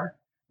sure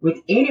with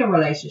any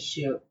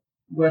relationship,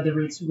 whether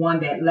it's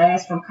one that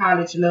lasts from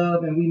college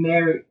love and we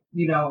marry,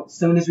 as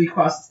soon as we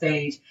cross the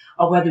stage,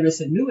 or whether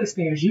it's a new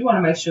experience, you want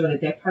to make sure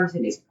that that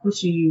person is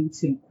pushing you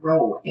to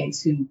grow and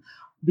to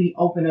be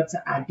open up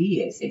to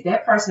ideas. If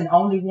that person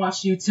only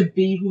wants you to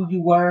be who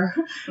you were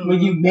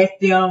when you met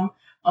them,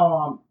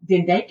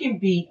 then they can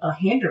be a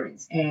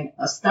hindrance and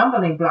a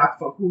stumbling block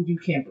for who you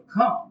can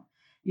become.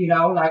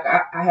 Like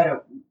I had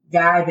a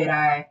guy that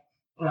I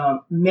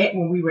met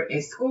when we were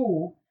at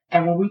school,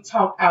 and when we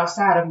talked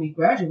outside of me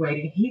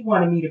graduating, he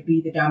wanted me to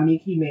be the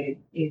Dominique he met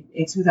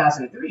in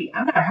 2003.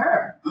 I'm not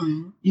her.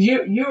 Mm-hmm.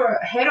 You're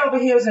head over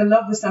heels in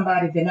love with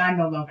somebody that I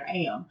no longer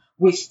am,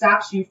 which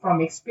stops you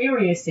from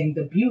experiencing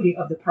the beauty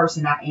of the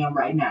person I am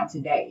right now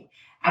today.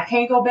 I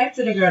can't go back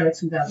to the girl in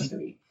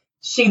 2003.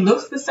 She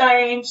looks the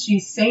same.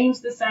 She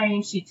seems the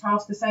same. She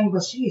talks the same,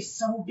 but she is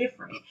so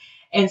different.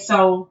 And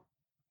so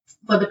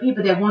for the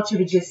people that want you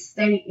to just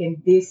stay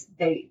in this,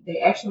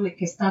 they actually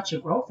can stunt your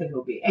growth a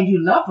little bit. And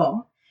you love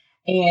them,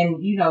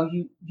 and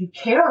you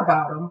care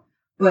about them,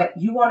 but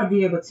you want to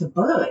be able to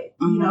bud.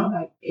 Mm-hmm.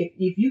 Like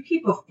if you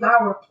keep a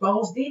flower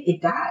closed in,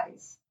 it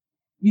dies.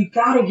 You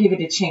got to give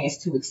it a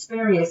chance to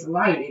experience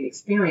light and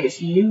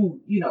experience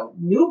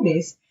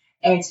newness,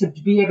 and to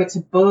be able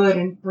to bud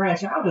and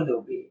branch out a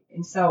little bit.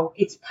 And so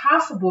it's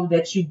possible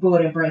that you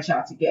bud and branch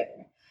out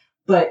together.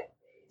 But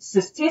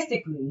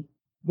statistically,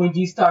 when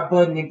you start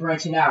budding and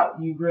branching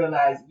out, you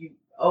realize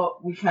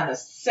we kind of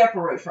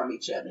separate from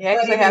each other. You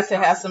actually have to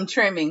have some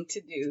trimming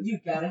to do. You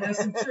got to have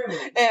some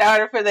trimming. In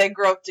order for that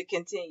growth to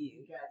continue.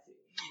 You got to.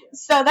 Yeah.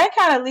 So that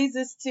kind of leads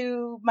us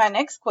to my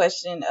next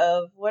question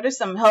of what are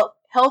some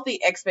healthy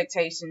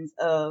expectations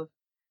of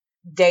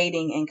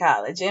dating in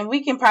college? And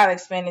we can probably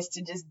expand this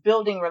to just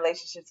building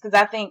relationships, because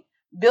I think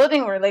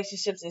building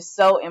relationships is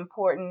so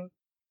important.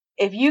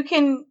 If you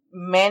can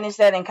manage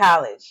that in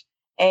college,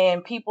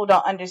 and people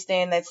don't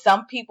understand that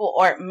some people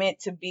aren't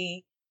meant to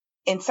be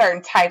in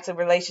certain types of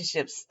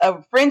relationships.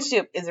 A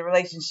friendship is a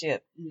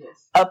relationship. Yes.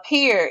 A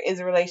peer is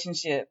a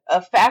relationship.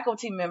 A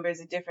faculty member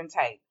is a different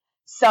type.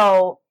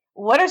 So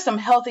what are some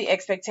healthy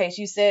expectations?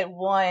 You said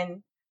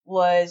one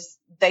was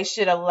they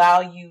should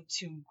allow you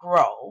to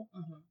grow.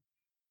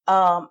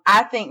 Mm-hmm.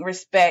 I think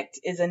respect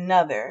is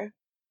another.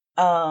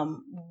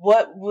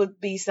 What would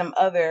be some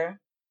other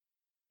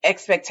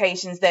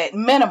expectations, that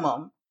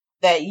minimum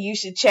that you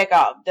should check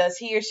off? Does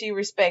he or she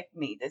respect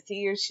me? Does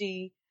he or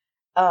she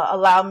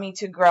allow me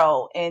to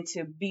grow and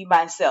to be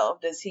myself?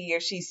 Does he or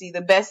she see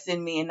the best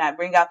in me and not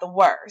bring out the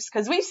worst?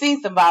 Because we've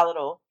seen some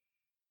volatile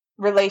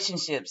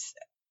relationships,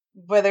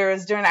 whether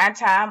it's during our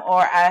time, or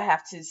I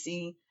have to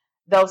see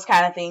those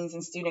kind of things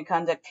in student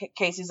conduct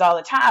cases all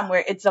the time,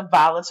 where it's a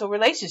volatile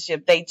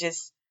relationship. They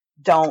just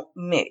don't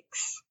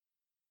mix.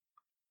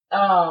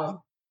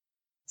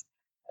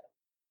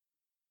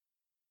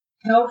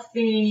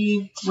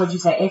 Healthy, what'd you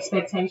say,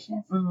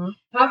 expectations? Mm-hmm.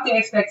 Healthy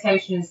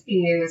expectations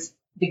is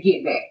the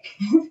get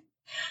back.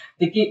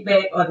 The get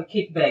back or the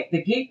kickback.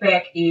 The get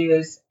back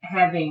is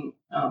having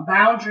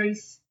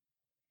boundaries,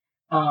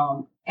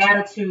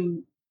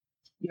 attitude,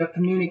 your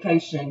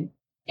communication,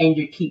 and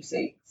your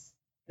keepsakes.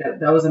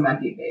 Those are my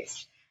get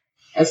backs.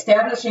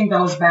 Establishing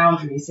those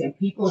boundaries, and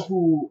people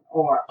who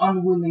are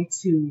unwilling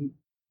to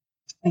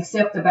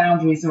accept the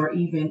boundaries or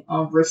even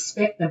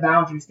respect the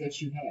boundaries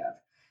that you have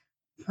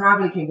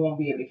probably won't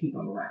be able to keep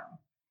them around.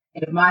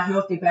 If my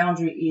healthy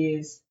boundary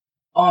is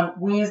on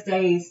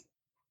Wednesdays,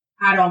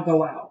 I don't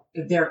go out.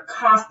 If they're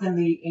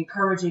constantly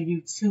encouraging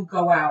you to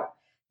go out,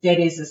 that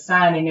is a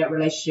sign in that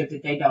relationship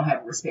that they don't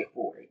have respect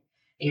for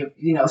it.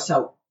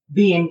 So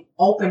being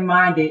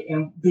open-minded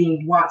and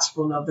being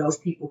watchful of those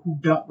people who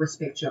don't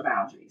respect your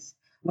boundaries.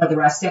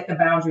 Whether I set the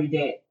boundary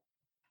that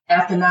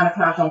after 9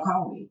 o'clock don't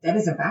call me, that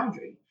is a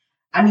boundary.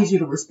 I need you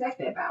to respect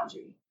that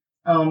boundary.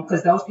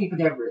 Because those people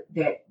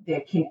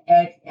that can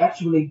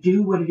actually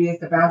do what it is,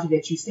 the boundary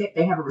that you set,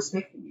 they have a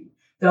respect for you.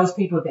 Those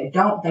people that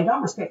don't, they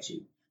don't respect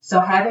you. So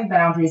having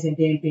boundaries and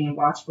then being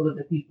watchful of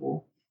the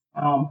people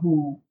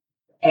who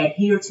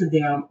adhere to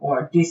them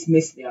or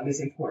dismiss them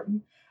is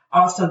important.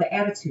 Also, the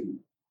attitude,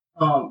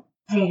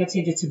 paying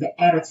attention to the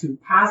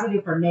attitude,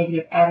 positive or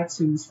negative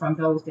attitudes from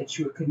those that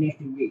you're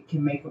connecting with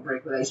can make or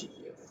break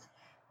relationships.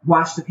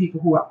 Watch the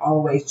people who are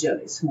always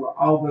jealous, who are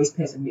always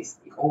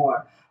pessimistic,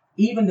 or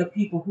even the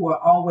people who are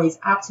always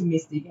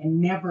optimistic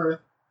and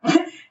never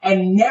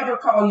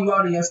call you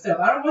out of your stuff.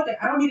 I don't want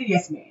that. I don't need a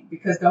yes man,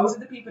 because those are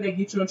the people that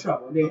get you in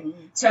trouble. They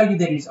tell you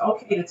that it's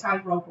okay to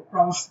tightrope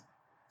across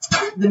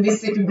the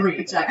Mississippi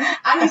Bridge. Like,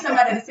 I need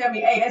somebody to tell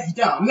me, hey, that's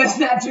dumb. Let's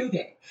not do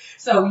that.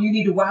 So you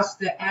need to watch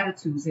the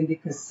attitudes and the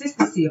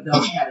consistency of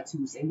those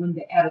attitudes, and when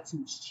the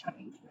attitudes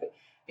change. But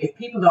if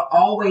people are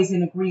always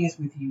in agreement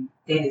with you,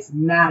 that is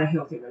not a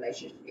healthy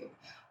relationship.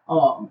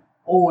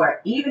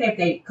 Or even if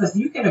because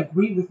you can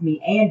agree with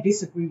me and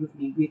disagree with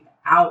me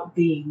without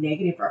being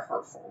negative or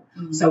hurtful.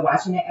 So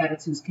watching the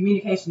attitudes.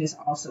 Communication is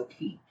also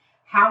key.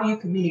 How you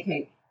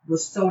communicate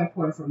was so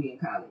important for me in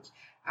college.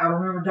 I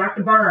remember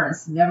Dr.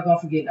 Burns, never gonna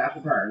forget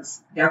Dr.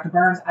 Burns. Dr.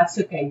 Burns, I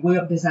took a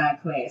web design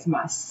class.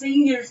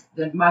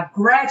 My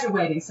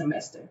graduating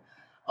semester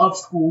of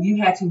school,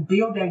 you had to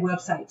build a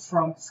website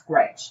from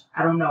scratch.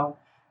 I don't know.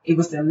 It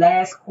was the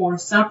last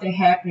course. Something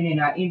happened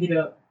and I ended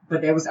up,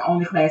 but that was the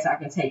only class I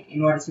could take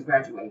in order to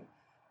graduate.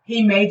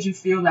 He made you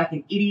feel like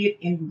an idiot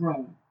in the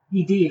room.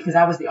 He did, because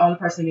I was the only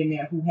person in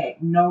there who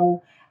had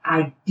no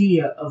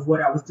idea of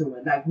what I was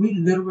doing. Like, we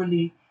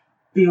literally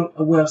built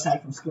a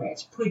website from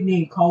scratch, putting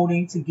in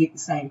coding to get the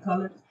same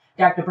colors.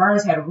 Dr.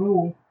 Burns had a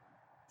rule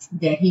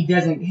that he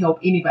doesn't help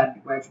anybody to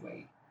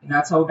graduate. And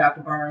I told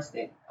Dr. Burns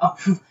that,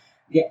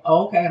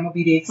 okay, I'm going to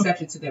be the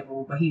exception to that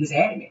rule. But he was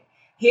adamant.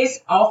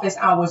 His office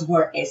hours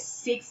were at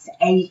 6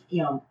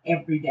 a.m.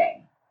 every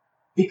day,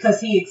 because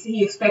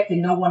he expected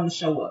no one to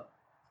show up.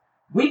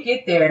 We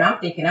get there, and I'm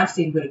thinking I'm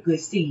sitting with a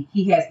good seat.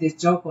 He has this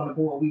joke on the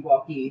board. We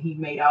walk in. He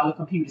made all the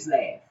computers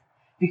laugh,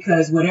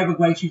 because whatever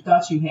grade you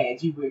thought you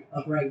had, you were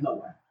a grade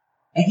lower.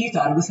 And he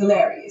thought it was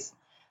hilarious.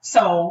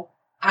 So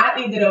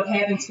I ended up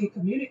having to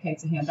communicate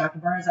to him, Dr.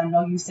 Burns, I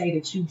know you say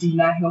that you do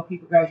not help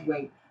people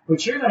graduate,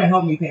 but you're going to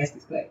help me pass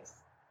this class.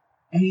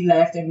 And he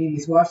laughed at me,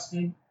 Ms.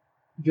 Washington,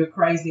 you're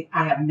crazy.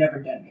 I have never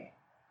done that.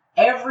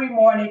 Every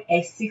morning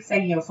at 6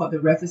 a.m. for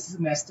the rest of the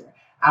semester,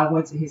 I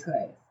went to his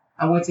class.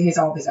 I went to his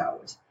office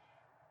hours.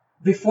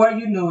 Before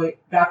you knew it,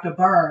 Dr.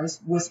 Burns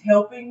was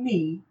helping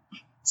me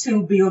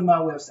to build my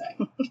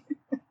website.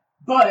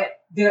 But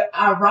the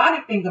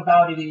ironic thing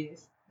about it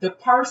is, the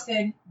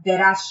person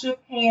that I shook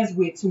hands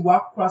with to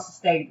walk across the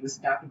stage was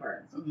Dr.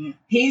 Burns. Mm-hmm.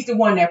 He's the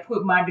one that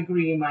put my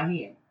degree in my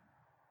hand.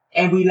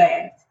 And we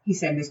laughed. He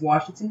said, Ms.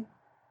 Washington,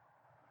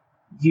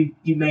 you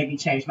made me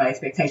change my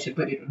expectation,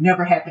 but it'll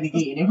never happen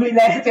again. And we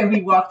laughed and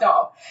we walked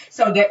off.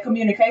 So that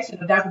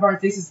communication of Dr.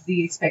 Burns, this is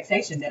the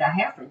expectation that I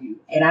have for you.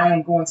 And I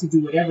am going to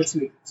do whatever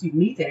to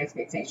meet that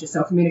expectation.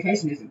 So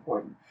communication is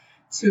important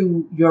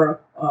to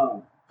your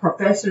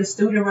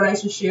professor-student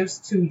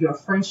relationships, to your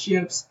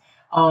friendships,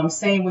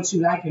 saying what you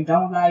like and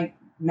don't like,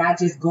 not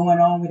just going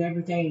on with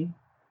everything.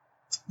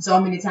 So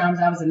many times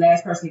I was the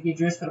last person to get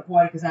dressed for the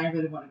party because I didn't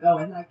really want to go.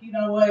 And like, you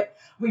know what?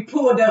 We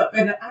pulled up,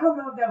 and I don't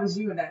know if that was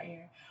you or not,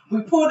 Aaron.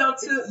 We pulled up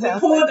to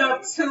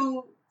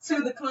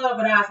the club,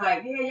 and I was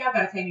like, yeah, y'all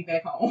gotta take me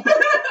back home.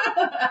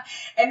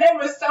 And they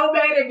were so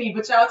mad at me,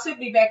 but y'all took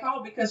me back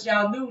home because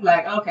y'all knew,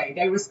 like, okay,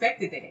 they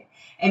respected that.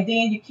 And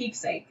then your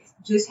keepsakes.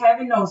 Just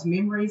having those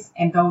memories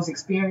and those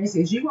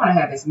experiences, you want to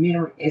have as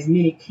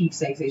many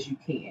keepsakes as you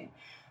can.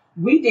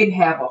 We didn't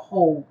have a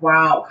whole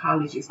wild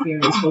college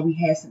experience, but we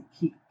had some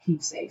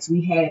keepsakes.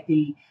 We had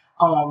the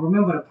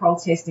remember the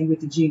protesting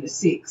with the Gina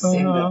 6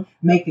 and the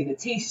making the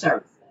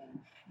T-shirts. And,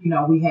 you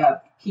know, we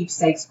have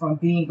keepsakes from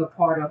being a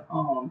part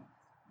of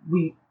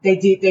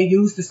they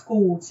used the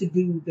school to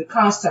do the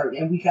concert,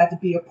 and we got to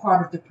be a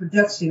part of the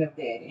production of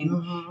that,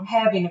 and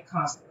having the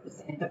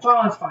concerts and the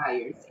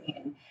bonfires,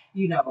 and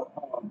you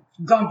know,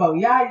 gumbo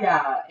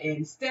yaya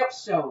and step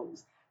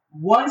shows.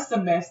 One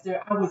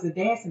semester I was a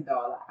dancing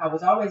doll. I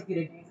was always good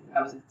at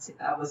dancing.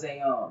 I was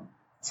a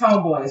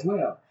tomboy as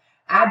well.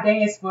 I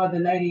danced for the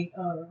lady.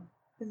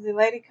 Is it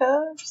Lady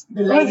Cubs?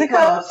 The Lady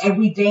Cubs, and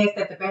we danced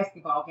at the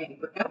basketball game.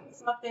 But that was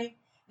something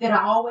that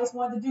I always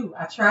wanted to do.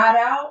 I tried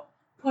out,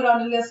 put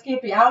on a little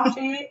skimpy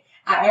outfit.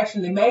 I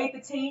actually made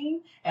the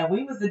team, and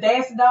we was the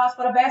dancing dolls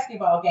for the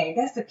basketball game.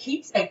 That's a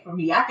keepsake for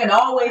me. I can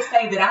always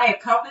say that I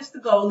accomplished the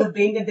goal of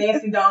being a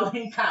dancing doll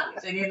in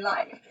college and in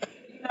life.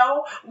 You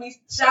know, we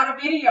shot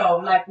a video.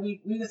 Like, we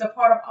was a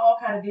part of all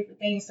kind of different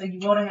things, so you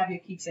want to have your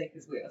keepsake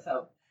as well.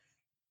 So,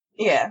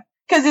 yeah.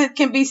 Because it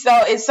can be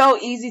it's so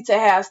easy to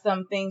have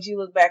some things you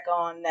look back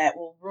on that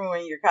will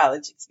ruin your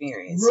college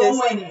experience.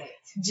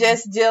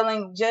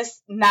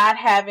 Just not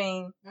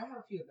having. I have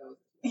a few of those.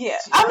 Yeah,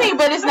 I mean,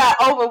 but it's not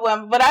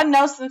overwhelming. But I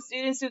know some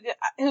students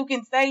who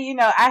can say, you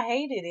know, I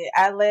hated it.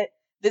 I let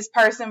this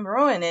person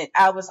ruin it.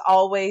 I was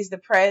always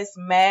depressed,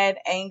 mad,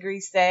 angry,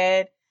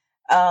 sad,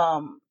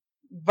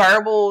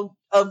 verbal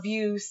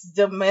abuse,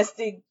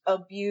 domestic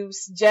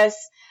abuse, just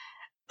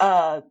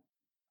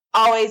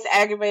always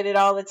aggravated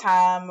all the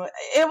time.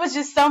 It was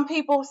just some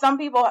people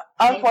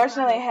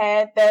unfortunately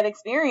had that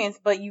experience,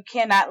 but you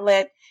cannot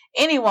let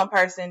any one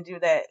person do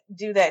that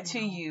to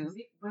you.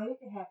 But it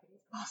can happen.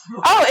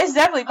 Oh, it's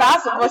definitely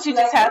possible, but you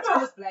just have to. I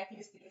was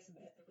blacklisted as a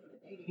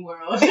dating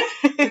world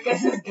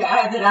because this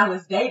guy that I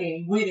was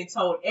dating went and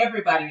told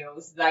everybody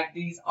else, like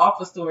these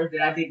awful stories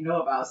that I didn't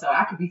know about. So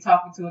I could be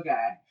talking to a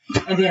guy,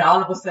 and then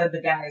all of a sudden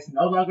the guy is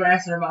no longer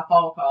answering my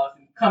phone calls.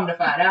 And come to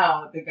find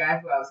out, the guy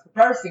who I was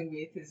conversing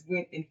with has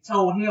went and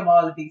told him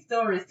all of these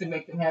stories to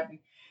make them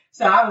happy.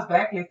 So I was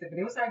blacklisted, but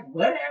it was like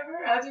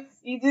whatever.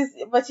 You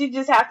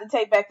just have to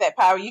take back that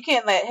power. You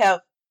can't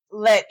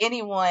let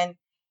anyone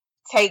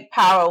take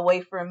power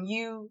away from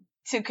you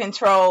to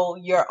control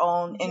your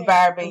own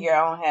environment,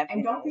 your own happiness.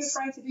 And don't be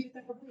afraid to be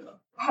the third wheel.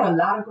 I had a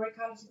lot of great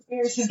college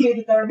experiences being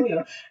the third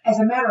wheel. As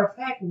a matter of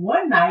fact,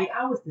 one night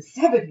I was the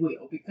seventh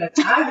wheel because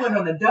I went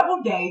on a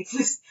double date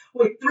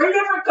with 3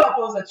 different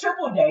couples, a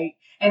triple date,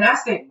 and I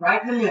sat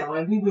right in the middle.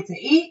 And we went to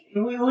eat,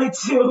 and we went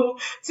to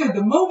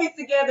the movies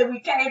together.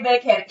 We came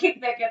back, had a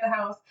kickback at the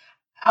house.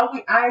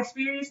 I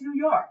experienced New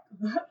York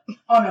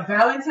on a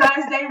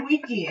Valentine's Day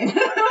weekend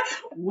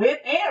with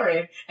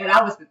Aaron, and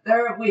I was the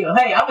third wheel.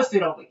 Hey, I'm going to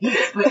sit over here.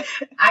 But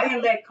I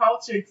didn't let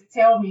culture to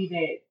tell me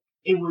that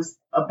it was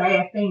a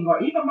bad thing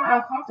or even my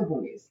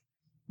uncomfortableness.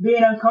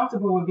 Being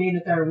uncomfortable with being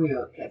the third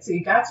wheel. So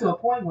it got to a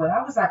point where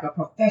I was like a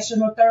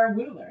professional third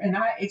wheeler, and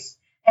I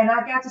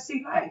got to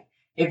see life.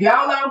 If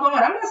y'all are going,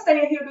 I'm not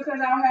staying here because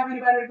I don't have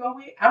anybody to go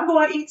with. I'm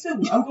going to eat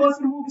too. I'm going to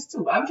the movies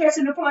too. I'm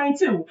catching the plane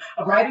too.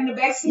 I'm right in the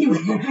back seat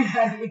with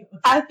everybody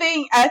else. I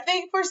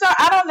think for some,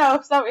 I don't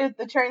know if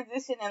the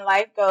transition in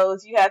life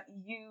goes,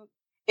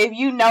 if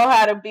you know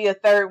how to be a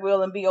third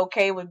wheel and be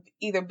okay with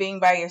either being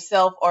by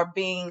yourself or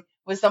being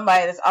with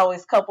somebody that's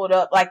always coupled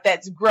up, like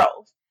that's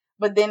growth.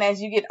 But then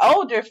as you get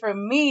older, for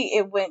me,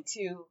 it went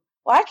to,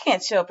 well, I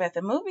can't show up at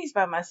the movies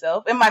by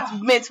myself in my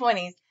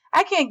mid-20s.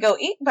 I can't go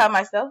eat by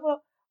myself.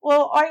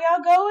 Well, are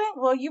y'all going?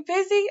 Well, you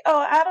busy? Oh,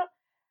 I don't.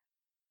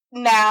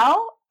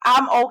 Now,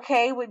 I'm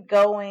okay with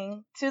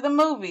going to the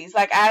movies.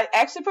 Like, I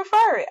actually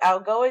prefer it.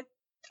 I'll go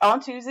on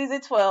Tuesdays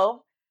at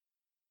 12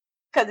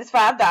 because it's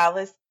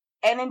 $5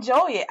 and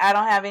enjoy it. I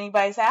don't have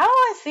anybody say,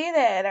 oh, I see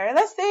that, or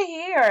let's sit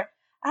here. Or,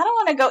 I don't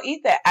want to go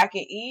eat that. I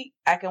can eat,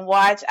 I can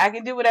watch, I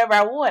can do whatever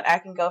I want. I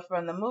can go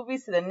from the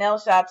movies to the nail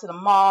shop to the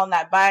mall,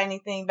 not buy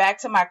anything, back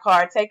to my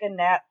car, take a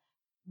nap,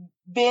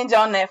 binge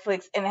on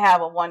Netflix, and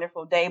have a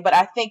wonderful day. But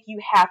I think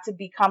you have to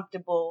be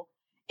comfortable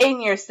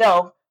in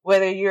yourself,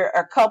 whether you're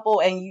a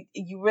couple and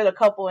you really a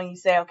couple and you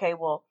say, okay,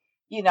 well,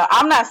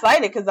 I'm not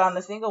slighted because I'm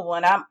the single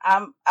one.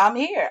 I'm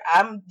here.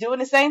 I'm doing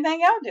the same thing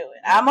y'all doing.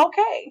 I'm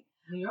okay.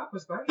 New York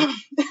was great.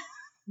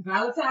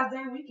 Valentine's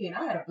Day weekend,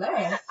 I had a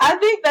blast. I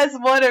think that's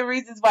one of the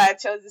reasons why I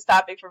chose this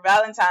topic for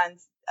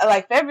Valentine's,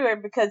 like February,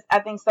 because I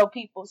think so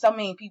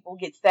many people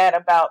get sad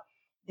about,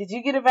 did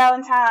you get a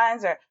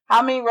Valentine's, or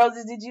how many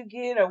roses did you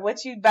get, or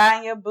what you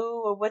buying your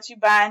boo, or what you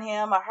buying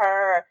him or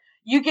her.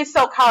 You get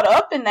so caught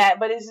up in that,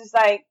 but it's just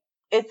like,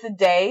 it's a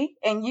day,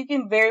 and you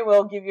can very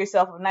well give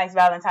yourself a nice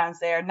Valentine's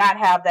Day or not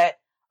have that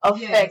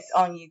effect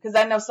on you. Because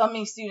I know so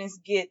many students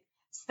get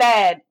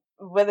sad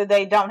whether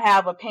they don't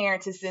have a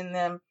parent to send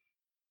them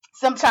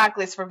some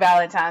chocolates for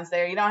Valentine's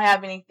Day, or you don't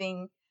have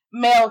anything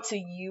mailed to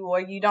you, or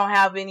you don't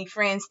have any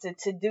friends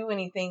to do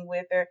anything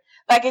with, or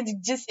like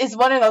it's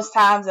one of those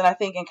times that I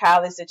think in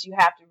college that you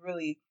have to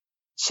really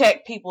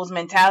check people's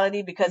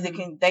mentality, because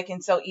they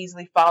can so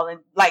easily fall in,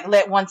 like,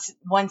 let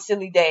one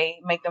silly day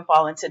make them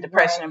fall into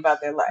depression about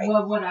their life.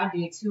 Well, what I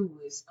did too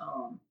was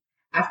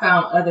I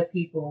found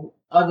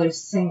other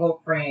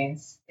single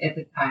friends at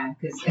the time,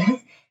 because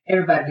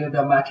everybody lived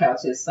on my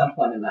couch at some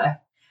point in life.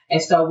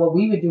 And so what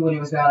we would do when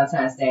it was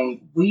Valentine's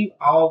Day, we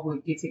all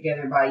would get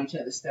together and buy each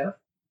other stuff.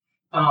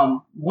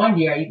 One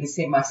year I even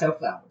sent myself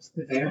flowers,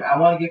 because I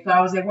want to get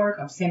flowers at work.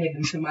 I'm sending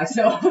them to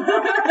myself.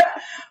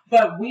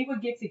 But we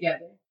would get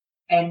together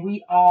and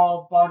we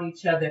all bought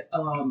each other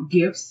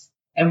gifts,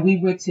 and we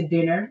went to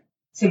dinner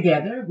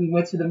together. We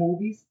went to the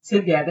movies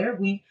together.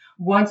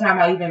 One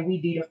time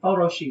we did a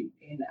photo shoot,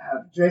 and I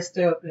dressed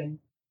up, and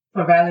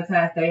for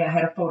Valentine's Day I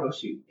had a photo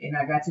shoot, and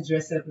I got to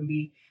dress up and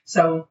be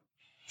so.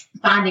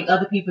 Finding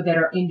other people that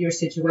are in your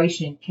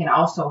situation can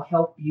also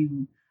help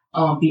you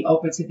be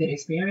open to that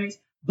experience.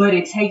 But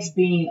it takes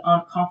being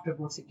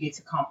uncomfortable to get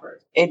to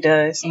comfort. It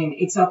does. And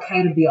it's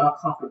okay to be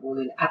uncomfortable.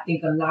 And I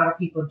think a lot of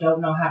people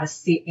don't know how to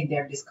sit in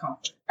their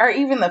discomfort. Or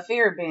even the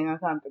fear of being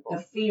uncomfortable.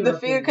 The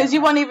fear, because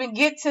you won't even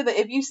get to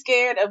if you're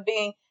scared of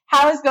being,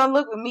 how it's going to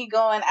look with me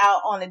going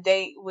out on a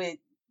date with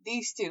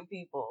these two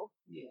people.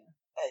 Yeah.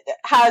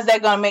 How is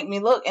that going to make me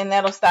look? And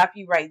that'll stop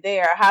you right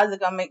there. How is it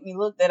going to make me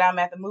look that I'm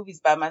at the movies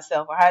by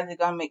myself? Or how is it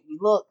going to make me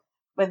look?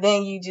 But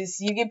then you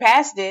get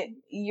past it.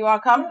 You're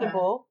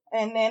uncomfortable.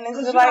 Yeah. And then it's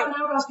just like, you don't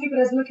know those people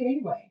that's looking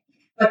anyway.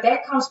 But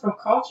that comes from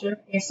culture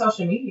and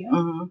social media.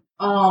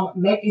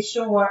 Mm-hmm. Making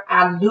sure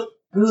I look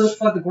good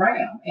for the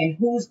gram, and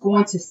who's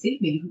going to see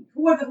me.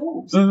 Who are the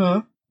who's?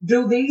 Mm-hmm.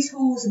 Do these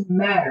who's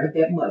matter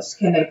that much?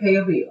 Can they pay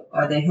a bill?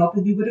 Are they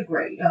helping you with a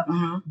grade?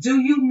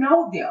 Do you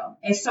know them?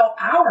 And so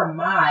our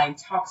mind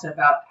talks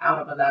about out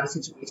of a lot of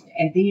situations.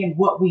 And then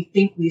what we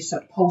think we're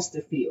supposed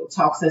to feel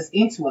talks us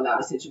into a lot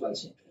of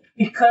situations.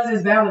 Because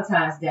it's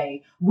Valentine's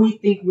Day, we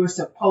think we're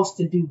supposed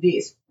to do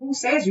this. Who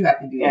says you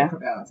have to do that for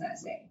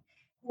Valentine's Day?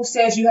 who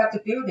says you have to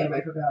feel that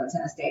way for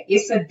Valentine's Day.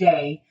 It's a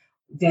day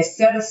that's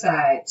set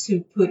aside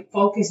to put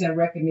focus and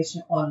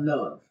recognition on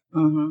love.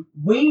 Mm-hmm.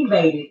 We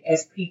made it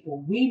as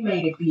people. We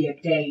made it be a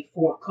day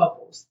for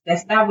couples.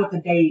 That's not what the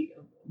day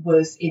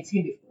was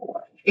intended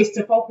for. It's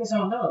to focus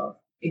on love.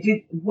 It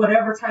did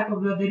whatever type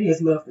of love it is.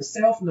 Love for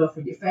self, love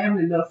for your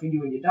family, love for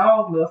you and your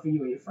dog, love for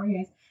you and your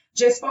friends.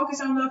 Just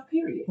focus on love,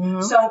 period.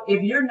 Mm-hmm. So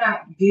if you're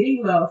not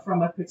getting love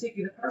from a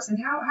particular person,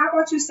 how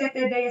about you set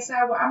that day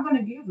aside where I'm going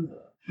to give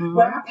love? Mm-hmm.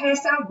 Where I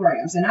pass out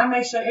grams and I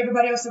make sure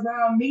everybody else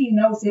around me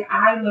knows that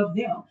I love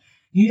them.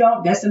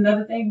 That's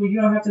another thing where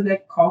you don't have to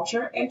let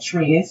culture and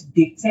trends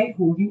dictate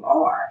who you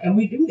are. And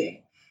we do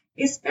that.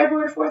 It's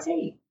February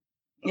 14th.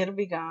 It'll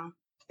be gone.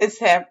 It's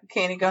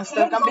candy gonna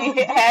still gonna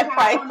be half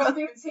price on the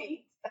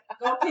 15th.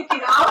 Go pick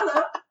it all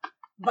up.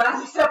 Buy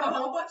yourself a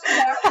whole bunch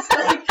of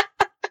stuff.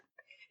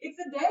 It's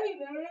a day,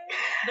 man.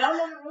 Don't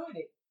let it ruin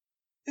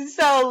it.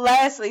 So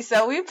lastly,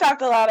 we've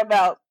talked a lot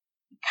about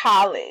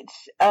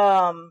college,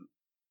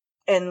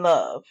 and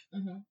love.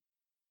 Mm-hmm.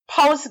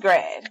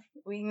 Post-grad,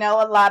 we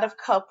know a lot of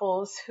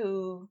couples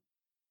who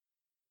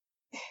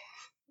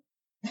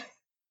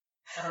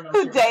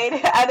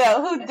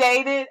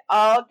dated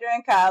all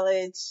during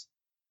college,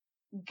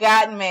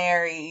 got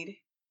married,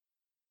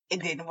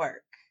 it didn't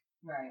work.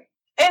 Right.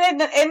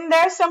 And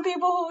there's some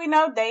people who we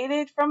know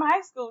dated from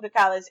high school to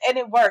college and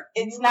it worked.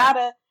 It's not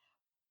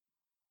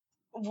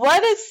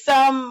what's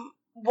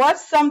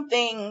some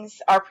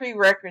things are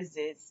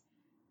prerequisites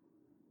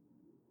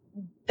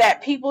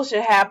that people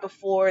should have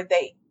before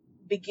they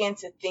begin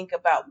to think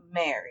about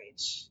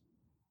marriage?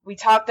 We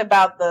talked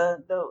about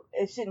the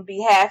it shouldn't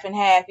be half and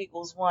half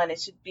equals 1.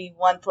 It should be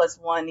 1 +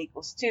 1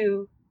 =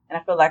 2. And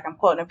I feel like I'm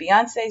quoting a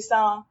Beyonce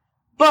song,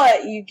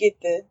 but you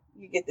get the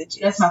gist.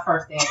 That's my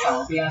first dance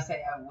song. Beyonce,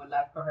 I would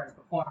like for her to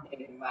perform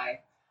it in my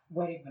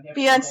wedding.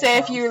 Beyonce,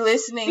 if you're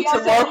listening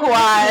to Woke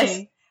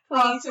Wise,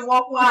 please to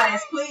Woke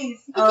Wise,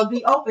 please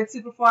be open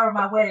to perform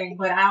my wedding.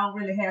 But I don't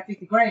really have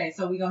 $50,000,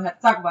 so we're gonna have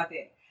to talk about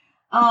that.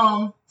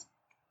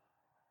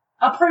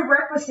 A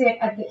prerequisite.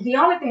 The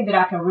only thing that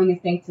I can really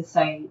think to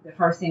say, the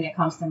first thing that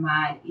comes to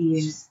mind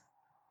is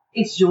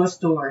it's your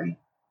story.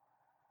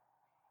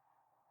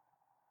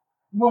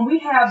 When we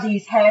have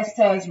these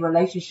hashtags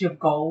relationship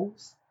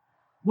goals,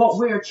 what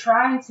we're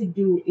trying to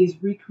do is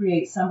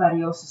recreate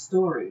somebody else's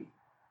story.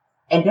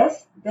 And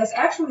that's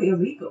actually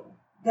illegal.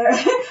 There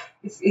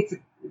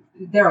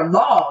are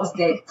laws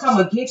that come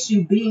against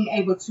you being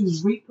able to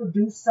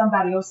reproduce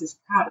somebody else's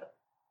product.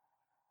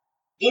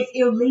 It's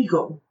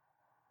illegal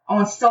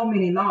on so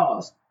many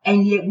laws,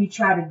 and yet we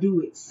try to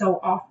do it so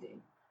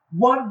often.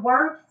 What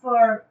worked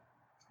for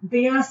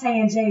Beyonce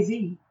and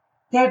Jay-Z,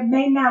 that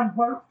may not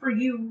work for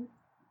you.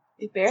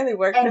 It barely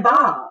worked and for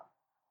Bob.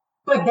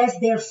 But that's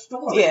their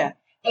story. Yeah.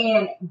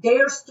 And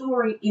their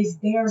story is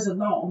theirs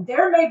alone.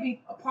 There may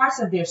be parts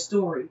of their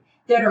story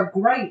that are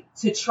great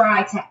to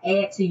try to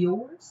add to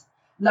yours,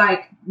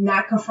 like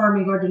not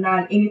confirming or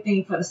denying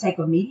anything for the sake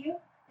of media.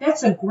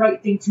 That's a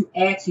great thing to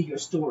add to your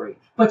story.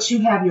 But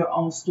you have your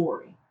own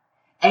story.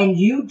 And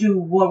you do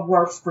what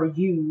works for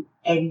you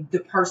and the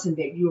person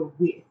that you're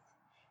with.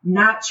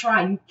 Not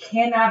trying. You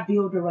cannot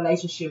build a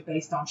relationship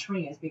based on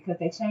trends because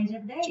they change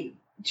every day.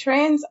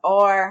 Trends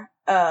are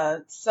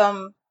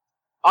some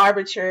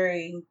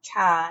arbitrary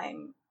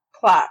time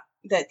clock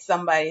that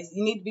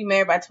you need to be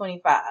married by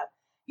 25.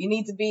 You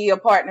need to be a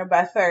partner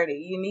by 30.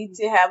 You need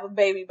to have a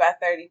baby by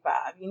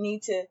 35. You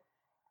need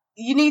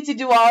to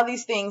do all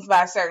these things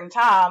by a certain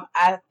time.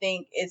 I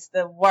think it's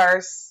the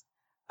worst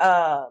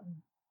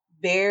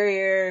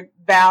barrier,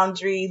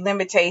 boundary,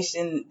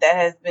 limitation that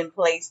has been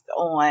placed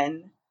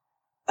on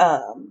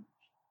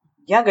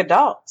young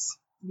adults.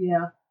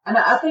 Yeah. And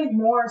I think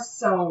more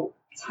so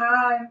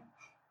time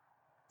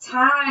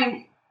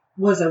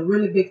was a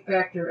really big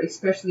factor,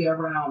 especially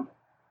around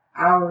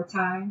our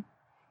time.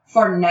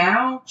 For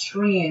now,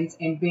 trends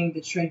and being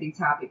the trending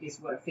topic is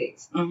what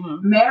affects.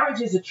 Mm-hmm.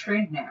 Marriage is a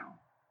trend now.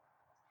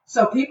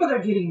 So people are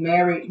getting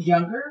married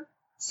younger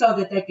so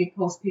that they can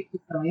post pictures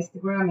on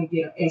Instagram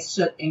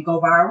and go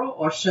viral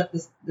or shut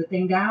the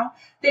thing down.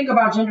 Think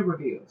about gender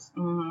reveals.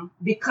 Mm-hmm.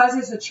 Because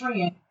it's a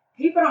trend,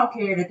 people don't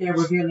care that they're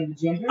revealing the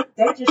gender.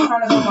 They're just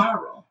trying to go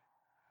viral.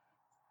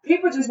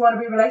 People just want to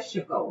be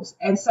relationship goals.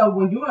 And so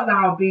when you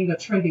allow being a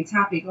trending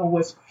topic or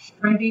what's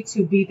trendy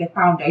to be the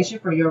foundation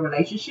for your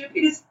relationship,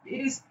 it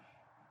is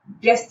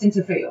destined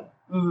to fail.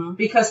 Mm-hmm.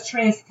 Because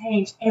trends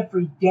change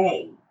every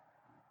day.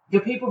 The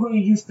people who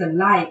you used to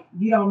like,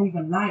 you don't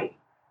even like.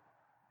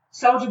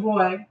 Soulja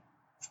Boy,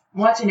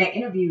 watching that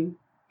interview,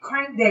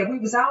 cranked that. We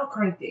was all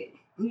cranked it.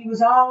 We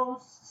was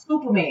all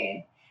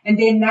Superman. And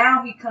then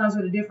now he comes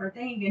with a different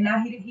thing. And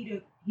now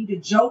he the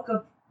joke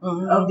of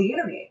the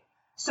internet.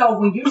 So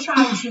when you're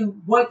trying to,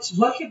 what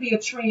could be a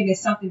trend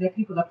is something that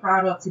people are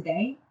proud of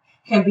today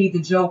can be the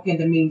joke and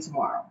the meme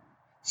tomorrow.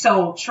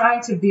 So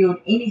trying to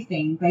build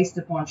anything based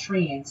upon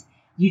trends,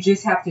 you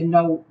just have to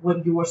know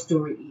what your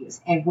story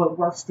is and what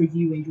works for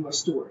you and your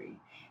story.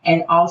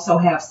 And also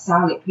have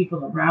solid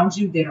people around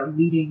you that are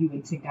leading you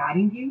into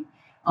guiding you.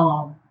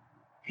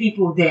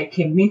 people that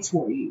can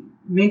mentor you.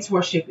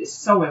 Mentorship is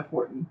so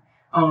important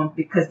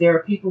because there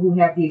are people who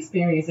have the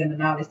experience and the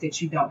knowledge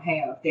that you don't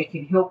have that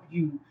can help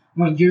you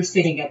when you're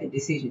sitting at the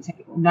decision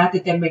table. Not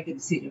that they make the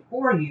decision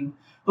for you,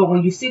 but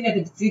when you're sitting at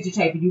the decision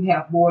table, you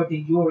have more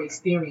than your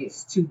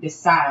experience to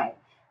decide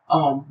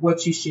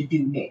what you should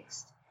do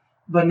next.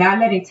 But not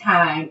letting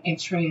time and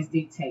trends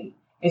dictate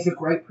is a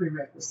great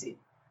prerequisite.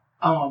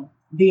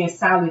 Being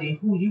solid in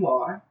who you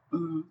are,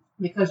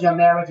 because your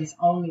marriage is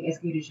only as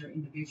good as your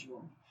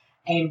individual.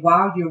 And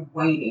while you're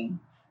waiting,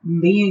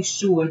 being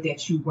sure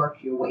that you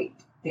work your weight,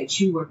 that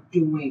you are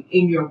doing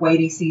in your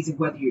waiting season,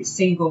 whether you're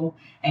single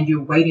and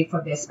you're waiting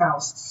for that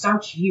spouse,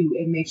 search you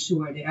and make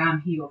sure that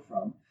I'm healed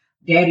from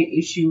daddy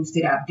issues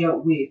that I've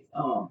dealt with,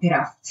 that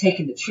I've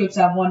taken the trips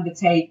I wanted to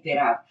take, that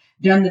I've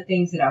done the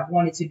things that I've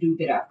wanted to do,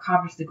 that I've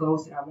accomplished the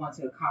goals that I want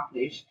to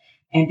accomplish.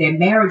 And that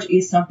marriage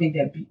is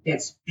something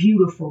that's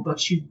beautiful,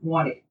 but you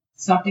want it,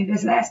 something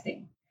that's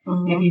lasting.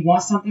 If you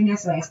want something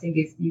that's lasting,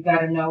 you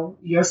got to know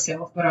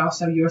yourself, but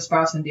also your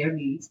spouse and their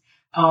needs.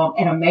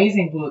 An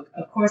amazing book.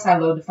 Of course, I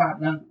love the 5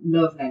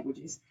 love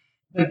languages,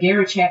 but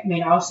Gary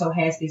Chapman also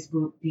has this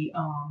book, the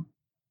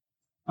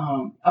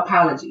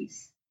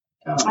Apologies.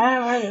 I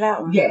haven't heard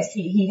that one. Yes,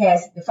 he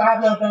has the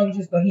 5 love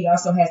languages, but he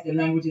also has the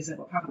languages of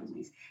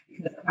apologies,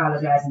 because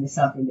apologizing is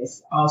something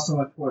that's also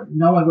important.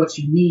 Knowing what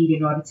you need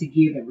in order to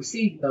give and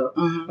receive love,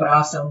 but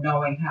also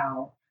knowing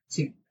how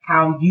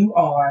you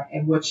are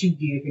and what you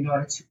give in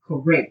order to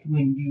correct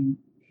when you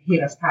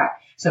hit a spot.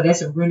 So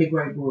that's a really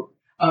great book.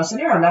 So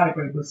there are a lot of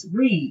great books.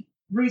 Read,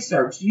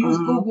 research, use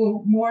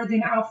Google more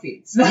than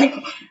outfits.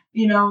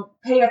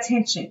 Pay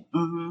attention.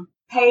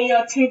 Pay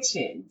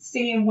attention,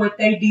 seeing what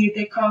they did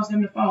that caused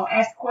them to fall,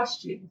 ask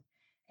questions,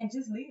 and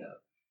just live.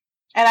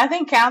 And I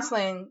think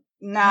counseling,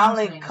 not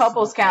only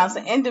couples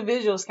counseling,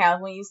 individuals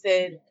counseling, when you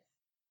said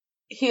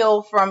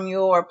heal from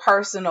your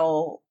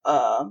personal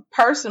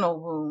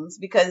wounds,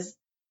 because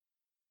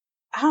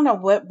I don't know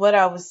what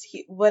I was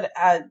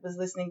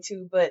listening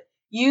to, but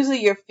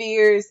usually your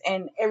fears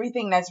and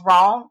everything that's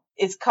wrong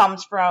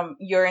comes from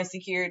your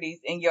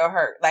insecurities and your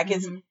hurt. Like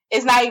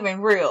it's not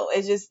even real.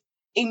 It's just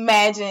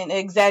imagine an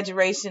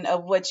exaggeration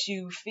of what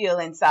you feel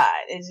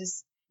inside. It's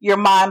just your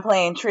mind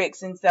playing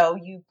tricks, and so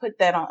you put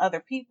that on other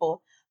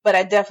people. But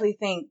I definitely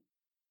think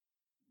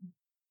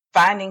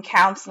finding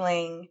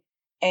counseling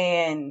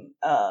and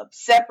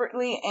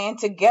separately and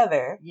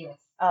together,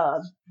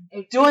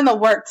 doing the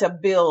work to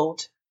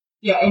build.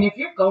 Yeah, and if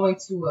you're going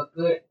to a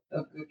good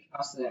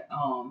counselor,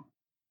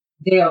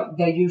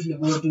 they usually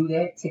will do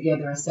that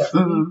together and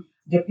separately,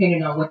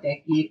 depending on what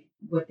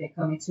they're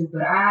coming to.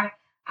 But I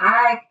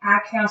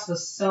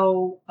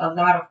counsel a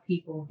lot of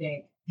people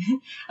that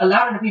a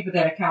lot of the people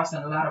that are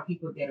counseling, a lot of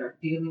people that are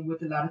dealing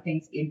with a lot of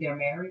things in their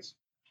marriage,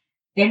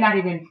 they're not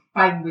even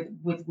fighting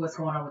with what's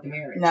going on with the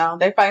marriage. No,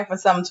 they're fighting for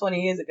something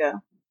 20 years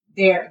ago.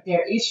 Their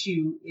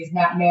issue is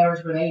not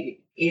marriage related.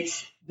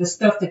 It's the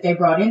stuff that they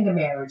brought in the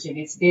marriage, and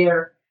it's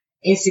their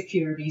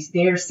insecurities,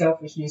 their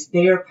selfishness,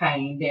 their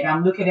pain, that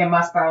I'm looking at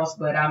my spouse,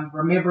 but I'm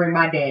remembering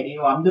my daddy,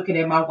 or I'm looking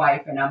at my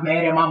wife and I'm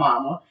mad at my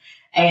mama.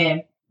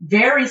 And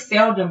very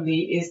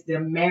seldomly is the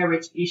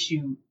marriage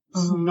issue,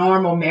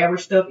 normal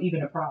marriage stuff,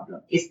 even a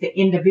problem. It's the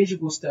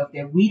individual stuff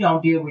that we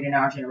don't deal with in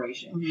our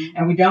generation.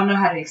 And we don't know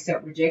how to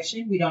accept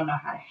rejection. We don't know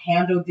how to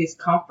handle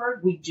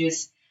discomfort.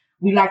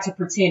 We like to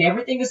pretend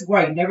everything is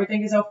great and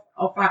everything is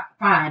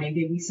fine, and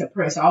then we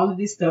suppress all of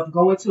this stuff,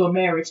 go into a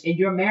marriage, and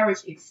your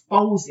marriage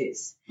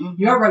exposes.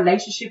 Your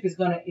relationship is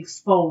going to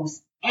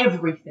expose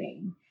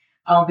everything.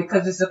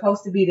 Because it's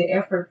supposed to be the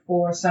effort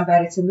for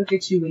somebody to look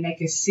at you and they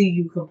can see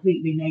you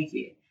completely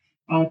naked,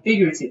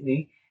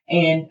 figuratively.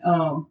 And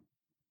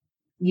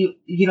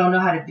you don't know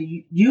how to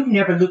do. You've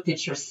never looked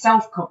at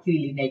yourself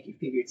completely naked,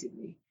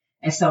 figuratively,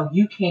 and so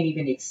you can't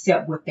even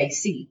accept what they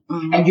see.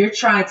 And you're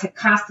trying to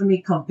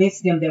constantly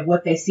convince them that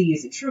what they see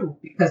isn't true,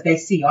 because they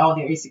see all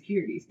their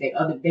insecurities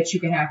that you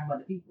can have from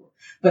other people,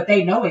 but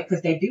they know it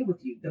because they deal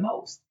with you the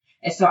most.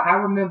 And so I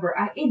remember,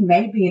 it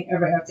may be in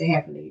Ever After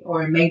Happily,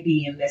 or it may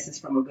be in Lessons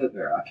from a Good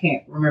Girl. I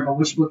can't remember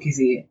which book is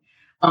it.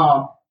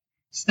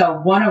 So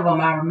one of them,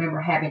 I remember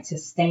having to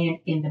stand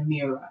in the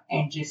mirror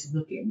and just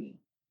look at me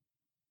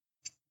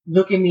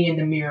in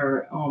the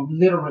mirror,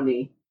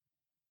 literally,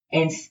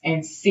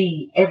 and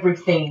see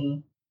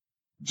everything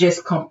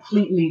just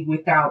completely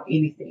without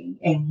anything,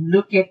 and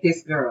look at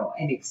this girl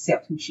and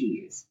accept who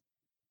she is.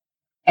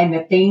 And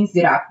the things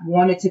that I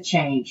wanted to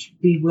change,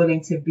 be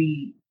willing to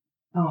be,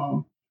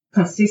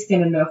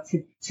 consistent enough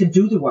to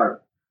do the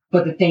work,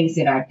 but the things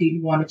that I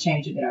didn't want to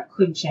change or that I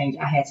couldn't change,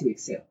 I had to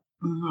accept.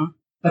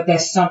 But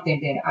that's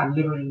something that I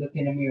literally looked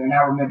in the mirror, and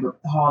I remember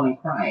hauling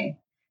crying,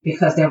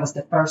 because that was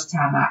the first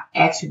time I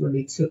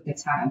actually took the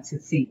time to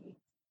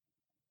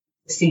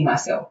see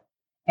myself.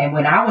 And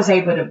when I was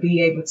able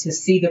to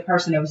see the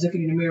person that was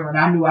looking in the mirror, and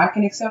I knew I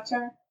can accept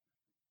her,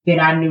 then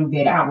I knew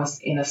that I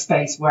was in a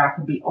space where I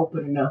could be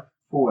open enough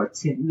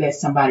to let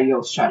somebody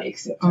else try to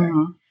accept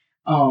her.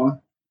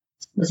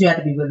 But you have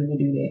to be willing to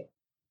do that.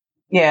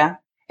 Yeah.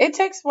 It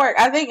takes work.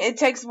 I think it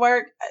takes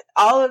work.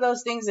 All of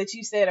those things that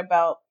you said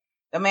about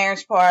the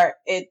marriage part,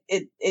 it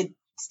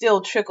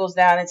still trickles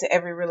down into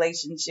every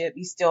relationship.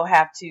 You still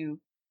have to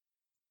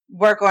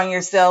work on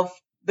yourself,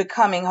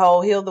 becoming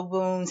whole, heal the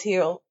wounds,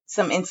 heal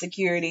some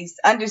insecurities,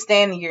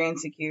 understanding your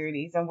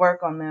insecurities and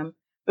work on them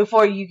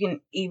before you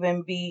can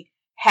even be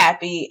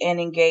happy and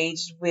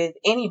engaged with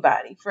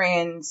anybody,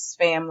 friends,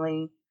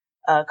 family,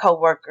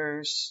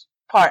 co-workers,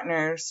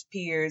 partners,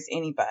 peers,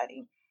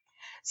 anybody.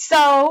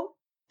 So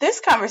this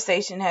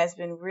conversation has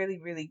been really,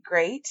 really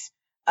great.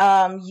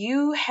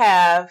 You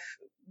have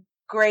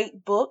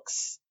great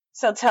books.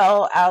 So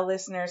tell our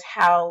listeners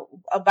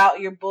about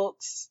your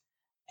books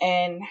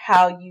and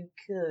how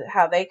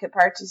they could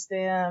purchase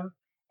them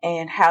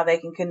and how they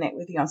can connect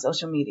with you on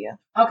social media.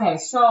 Okay,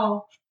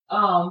 so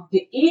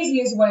the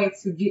easiest way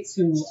to get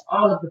to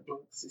all of the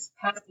books is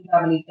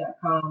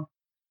pastordominique.com.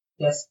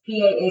 That's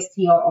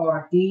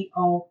PastorDomonIque,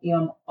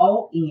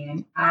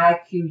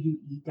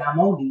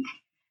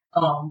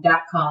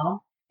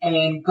 Domonique.com,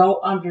 and go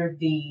under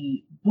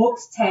the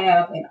books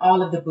tab, and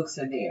all of the books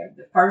are there.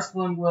 The first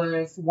one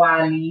was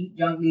Why Lead?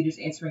 Young Leaders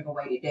Entering a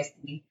Weighted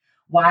Destiny.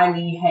 Why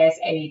Lead has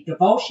a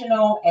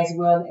devotional as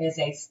well as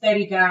a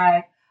study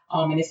guide,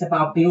 and it's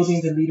about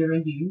building the leader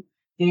in you.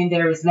 Then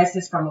there is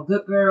Lessons from a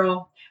Good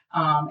Girl.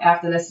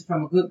 After Lessons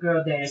from a Good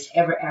Girl, there is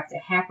Ever After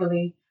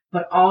Happily.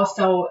 But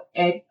also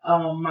at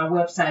my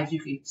website, you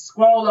can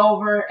scroll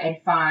over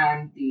and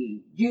find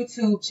the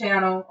YouTube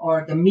channel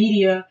or the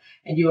media,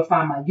 and you'll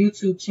find my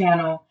YouTube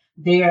channel.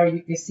 There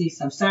you can see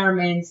some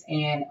sermons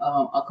and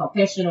a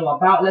confessional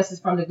about Lessons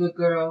from the Good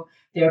Girl.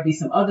 There'll be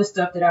some other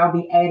stuff that I'll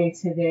be adding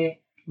to that.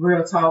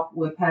 Real Talk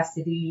with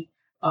Pastor D.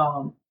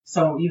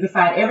 So you can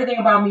find everything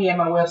about me at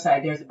my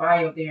website. There's a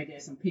bio there.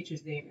 There's some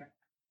pictures there.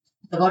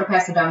 So go to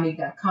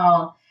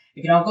PastorDominique.com.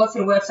 If you don't go to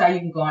the website,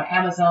 you can go on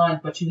Amazon,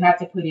 but you have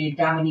to put in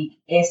Dominique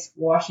S.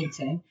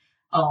 Washington,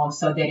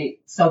 so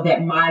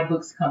that my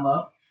books come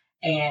up.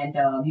 And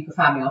you can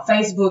find me on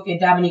Facebook at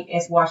Dominique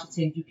S.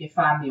 Washington. You can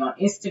find me on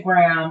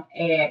Instagram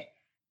at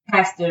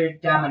Pastor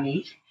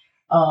Dominique.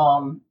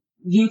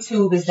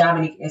 YouTube is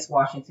Dominique S.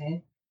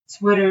 Washington.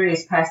 Twitter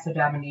is Pastor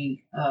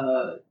Dominique.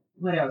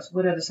 What else?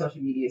 What other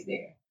social media is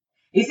there?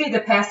 It's either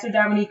Pastor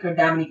Dominique or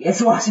Dominique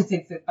S.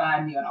 Washington to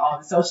find me on all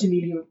the social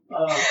media,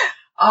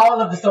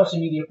 all of the social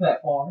media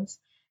platforms.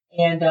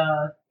 And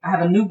I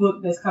have a new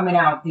book that's coming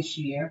out this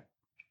year,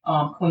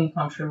 Queen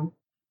Come True.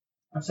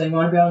 So you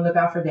want to be on the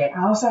lookout for that.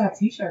 I also have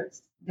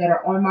t-shirts that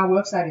are on my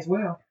website as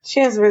well. She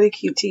has really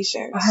cute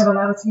t-shirts. I have a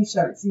lot of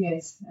t-shirts,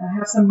 yes. I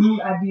have some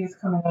new ideas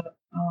coming up.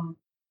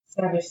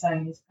 Savage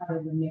Saying is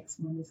probably the next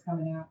one that's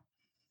coming out.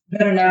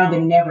 Better Now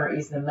Than Never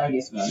is the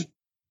latest one.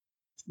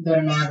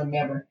 Better Now Than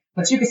Never.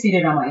 But you can see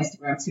that on my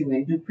Instagram too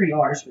and do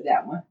pre-orders for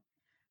that one.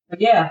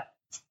 But yeah,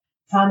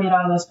 find me at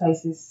all those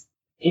places.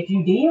 If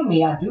you DM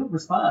me, I do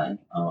respond.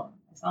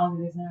 As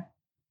long as it's not.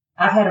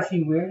 I've had a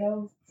few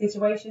weirdo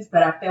situations,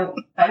 but I felt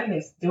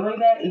famous doing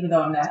that, even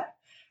though I'm not.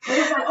 But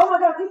it's like, oh my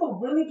God, people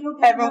really do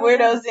having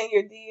weirdos in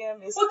your DM.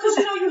 Well, because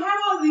you have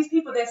all of these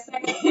people that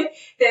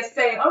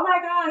say, oh my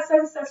God, such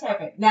and such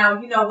happened. Now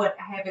you know what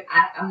happened.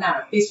 I'm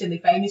not officially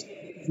famous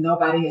because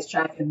nobody has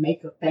tried to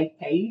make a fake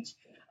page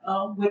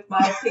with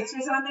my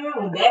pictures on there.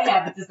 When that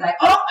happens, it's like,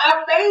 oh,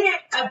 I made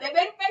it. I made a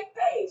fake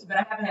page, but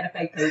I haven't had a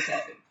fake page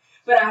happen.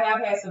 But I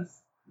have had some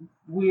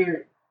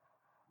weird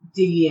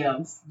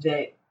DMs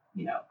that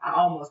I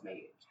almost made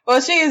it. Well,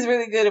 she is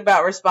really good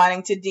about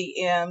responding to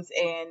DMs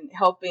and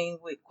helping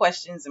with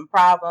questions and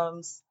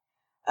problems.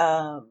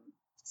 So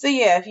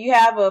yeah, if you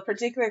have a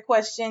particular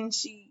question,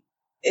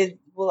 it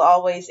will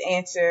always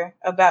answer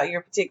about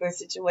your particular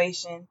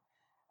situation.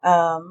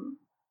 But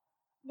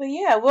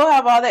yeah, we'll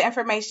have all the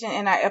information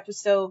in our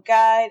episode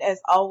guide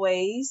as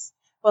always.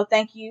 Well,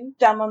 thank you,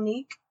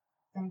 Dominique.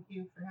 Thank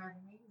you for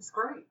having me. It's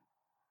great.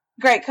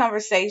 Great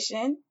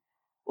conversation.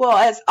 Well,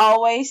 as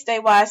always, stay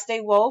wise, stay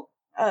woke.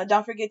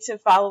 Don't forget to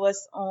follow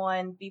us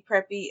on Be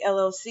Preppy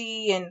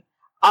LLC and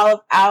all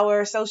of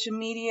our social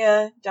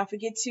media. Don't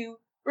forget to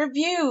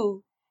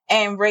review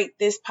and rate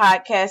this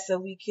podcast so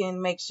we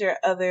can make sure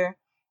other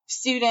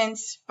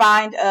students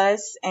find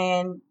us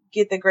and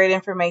get the great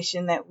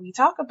information that we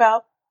talk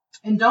about.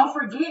 And don't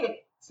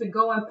forget to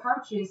go and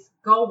purchase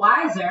Go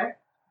Wiser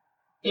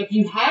if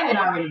you haven't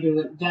already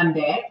done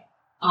that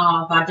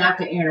by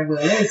Dr. Aaron Will.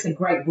 It's a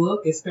great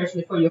book,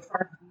 especially for your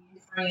first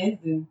friends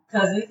and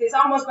cousins. It's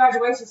almost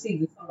graduation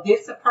season, so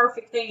it's a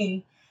perfect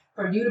thing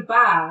for you to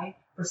buy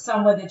for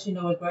someone that you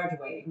know is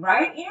graduating,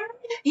 right, Erin?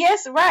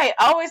 Yes, right.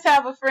 Always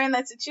have a friend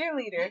that's a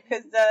cheerleader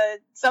because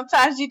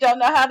sometimes you don't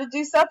know how to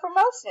do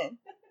self-promotion.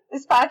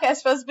 This podcast is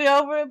supposed to be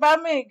over about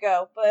a minute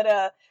ago,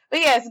 but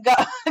yes,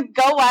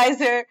 go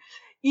Wiser.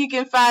 You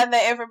can find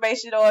the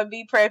information on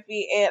Be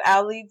Preppy, and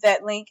I'll leave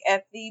that link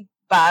at the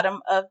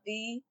bottom of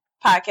the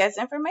podcast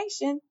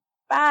information.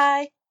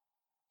 Bye.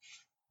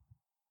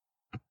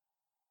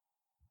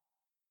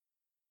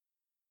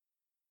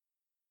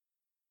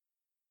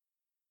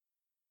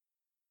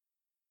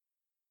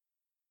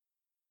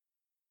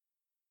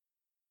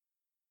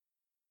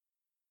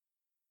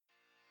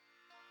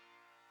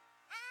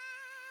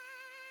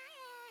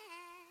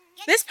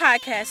 This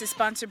podcast is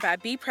sponsored by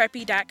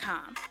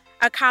BePreppy.com,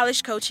 a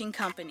college coaching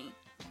company.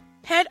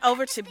 Head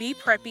over to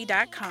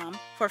BePreppy.com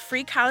for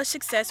free college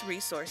success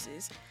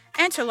resources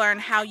and to learn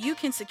how you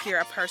can secure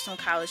a personal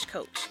college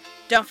coach.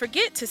 Don't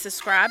forget to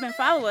subscribe and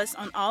follow us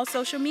on all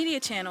social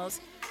media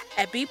channels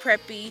at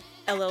BePreppy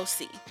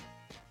LLC.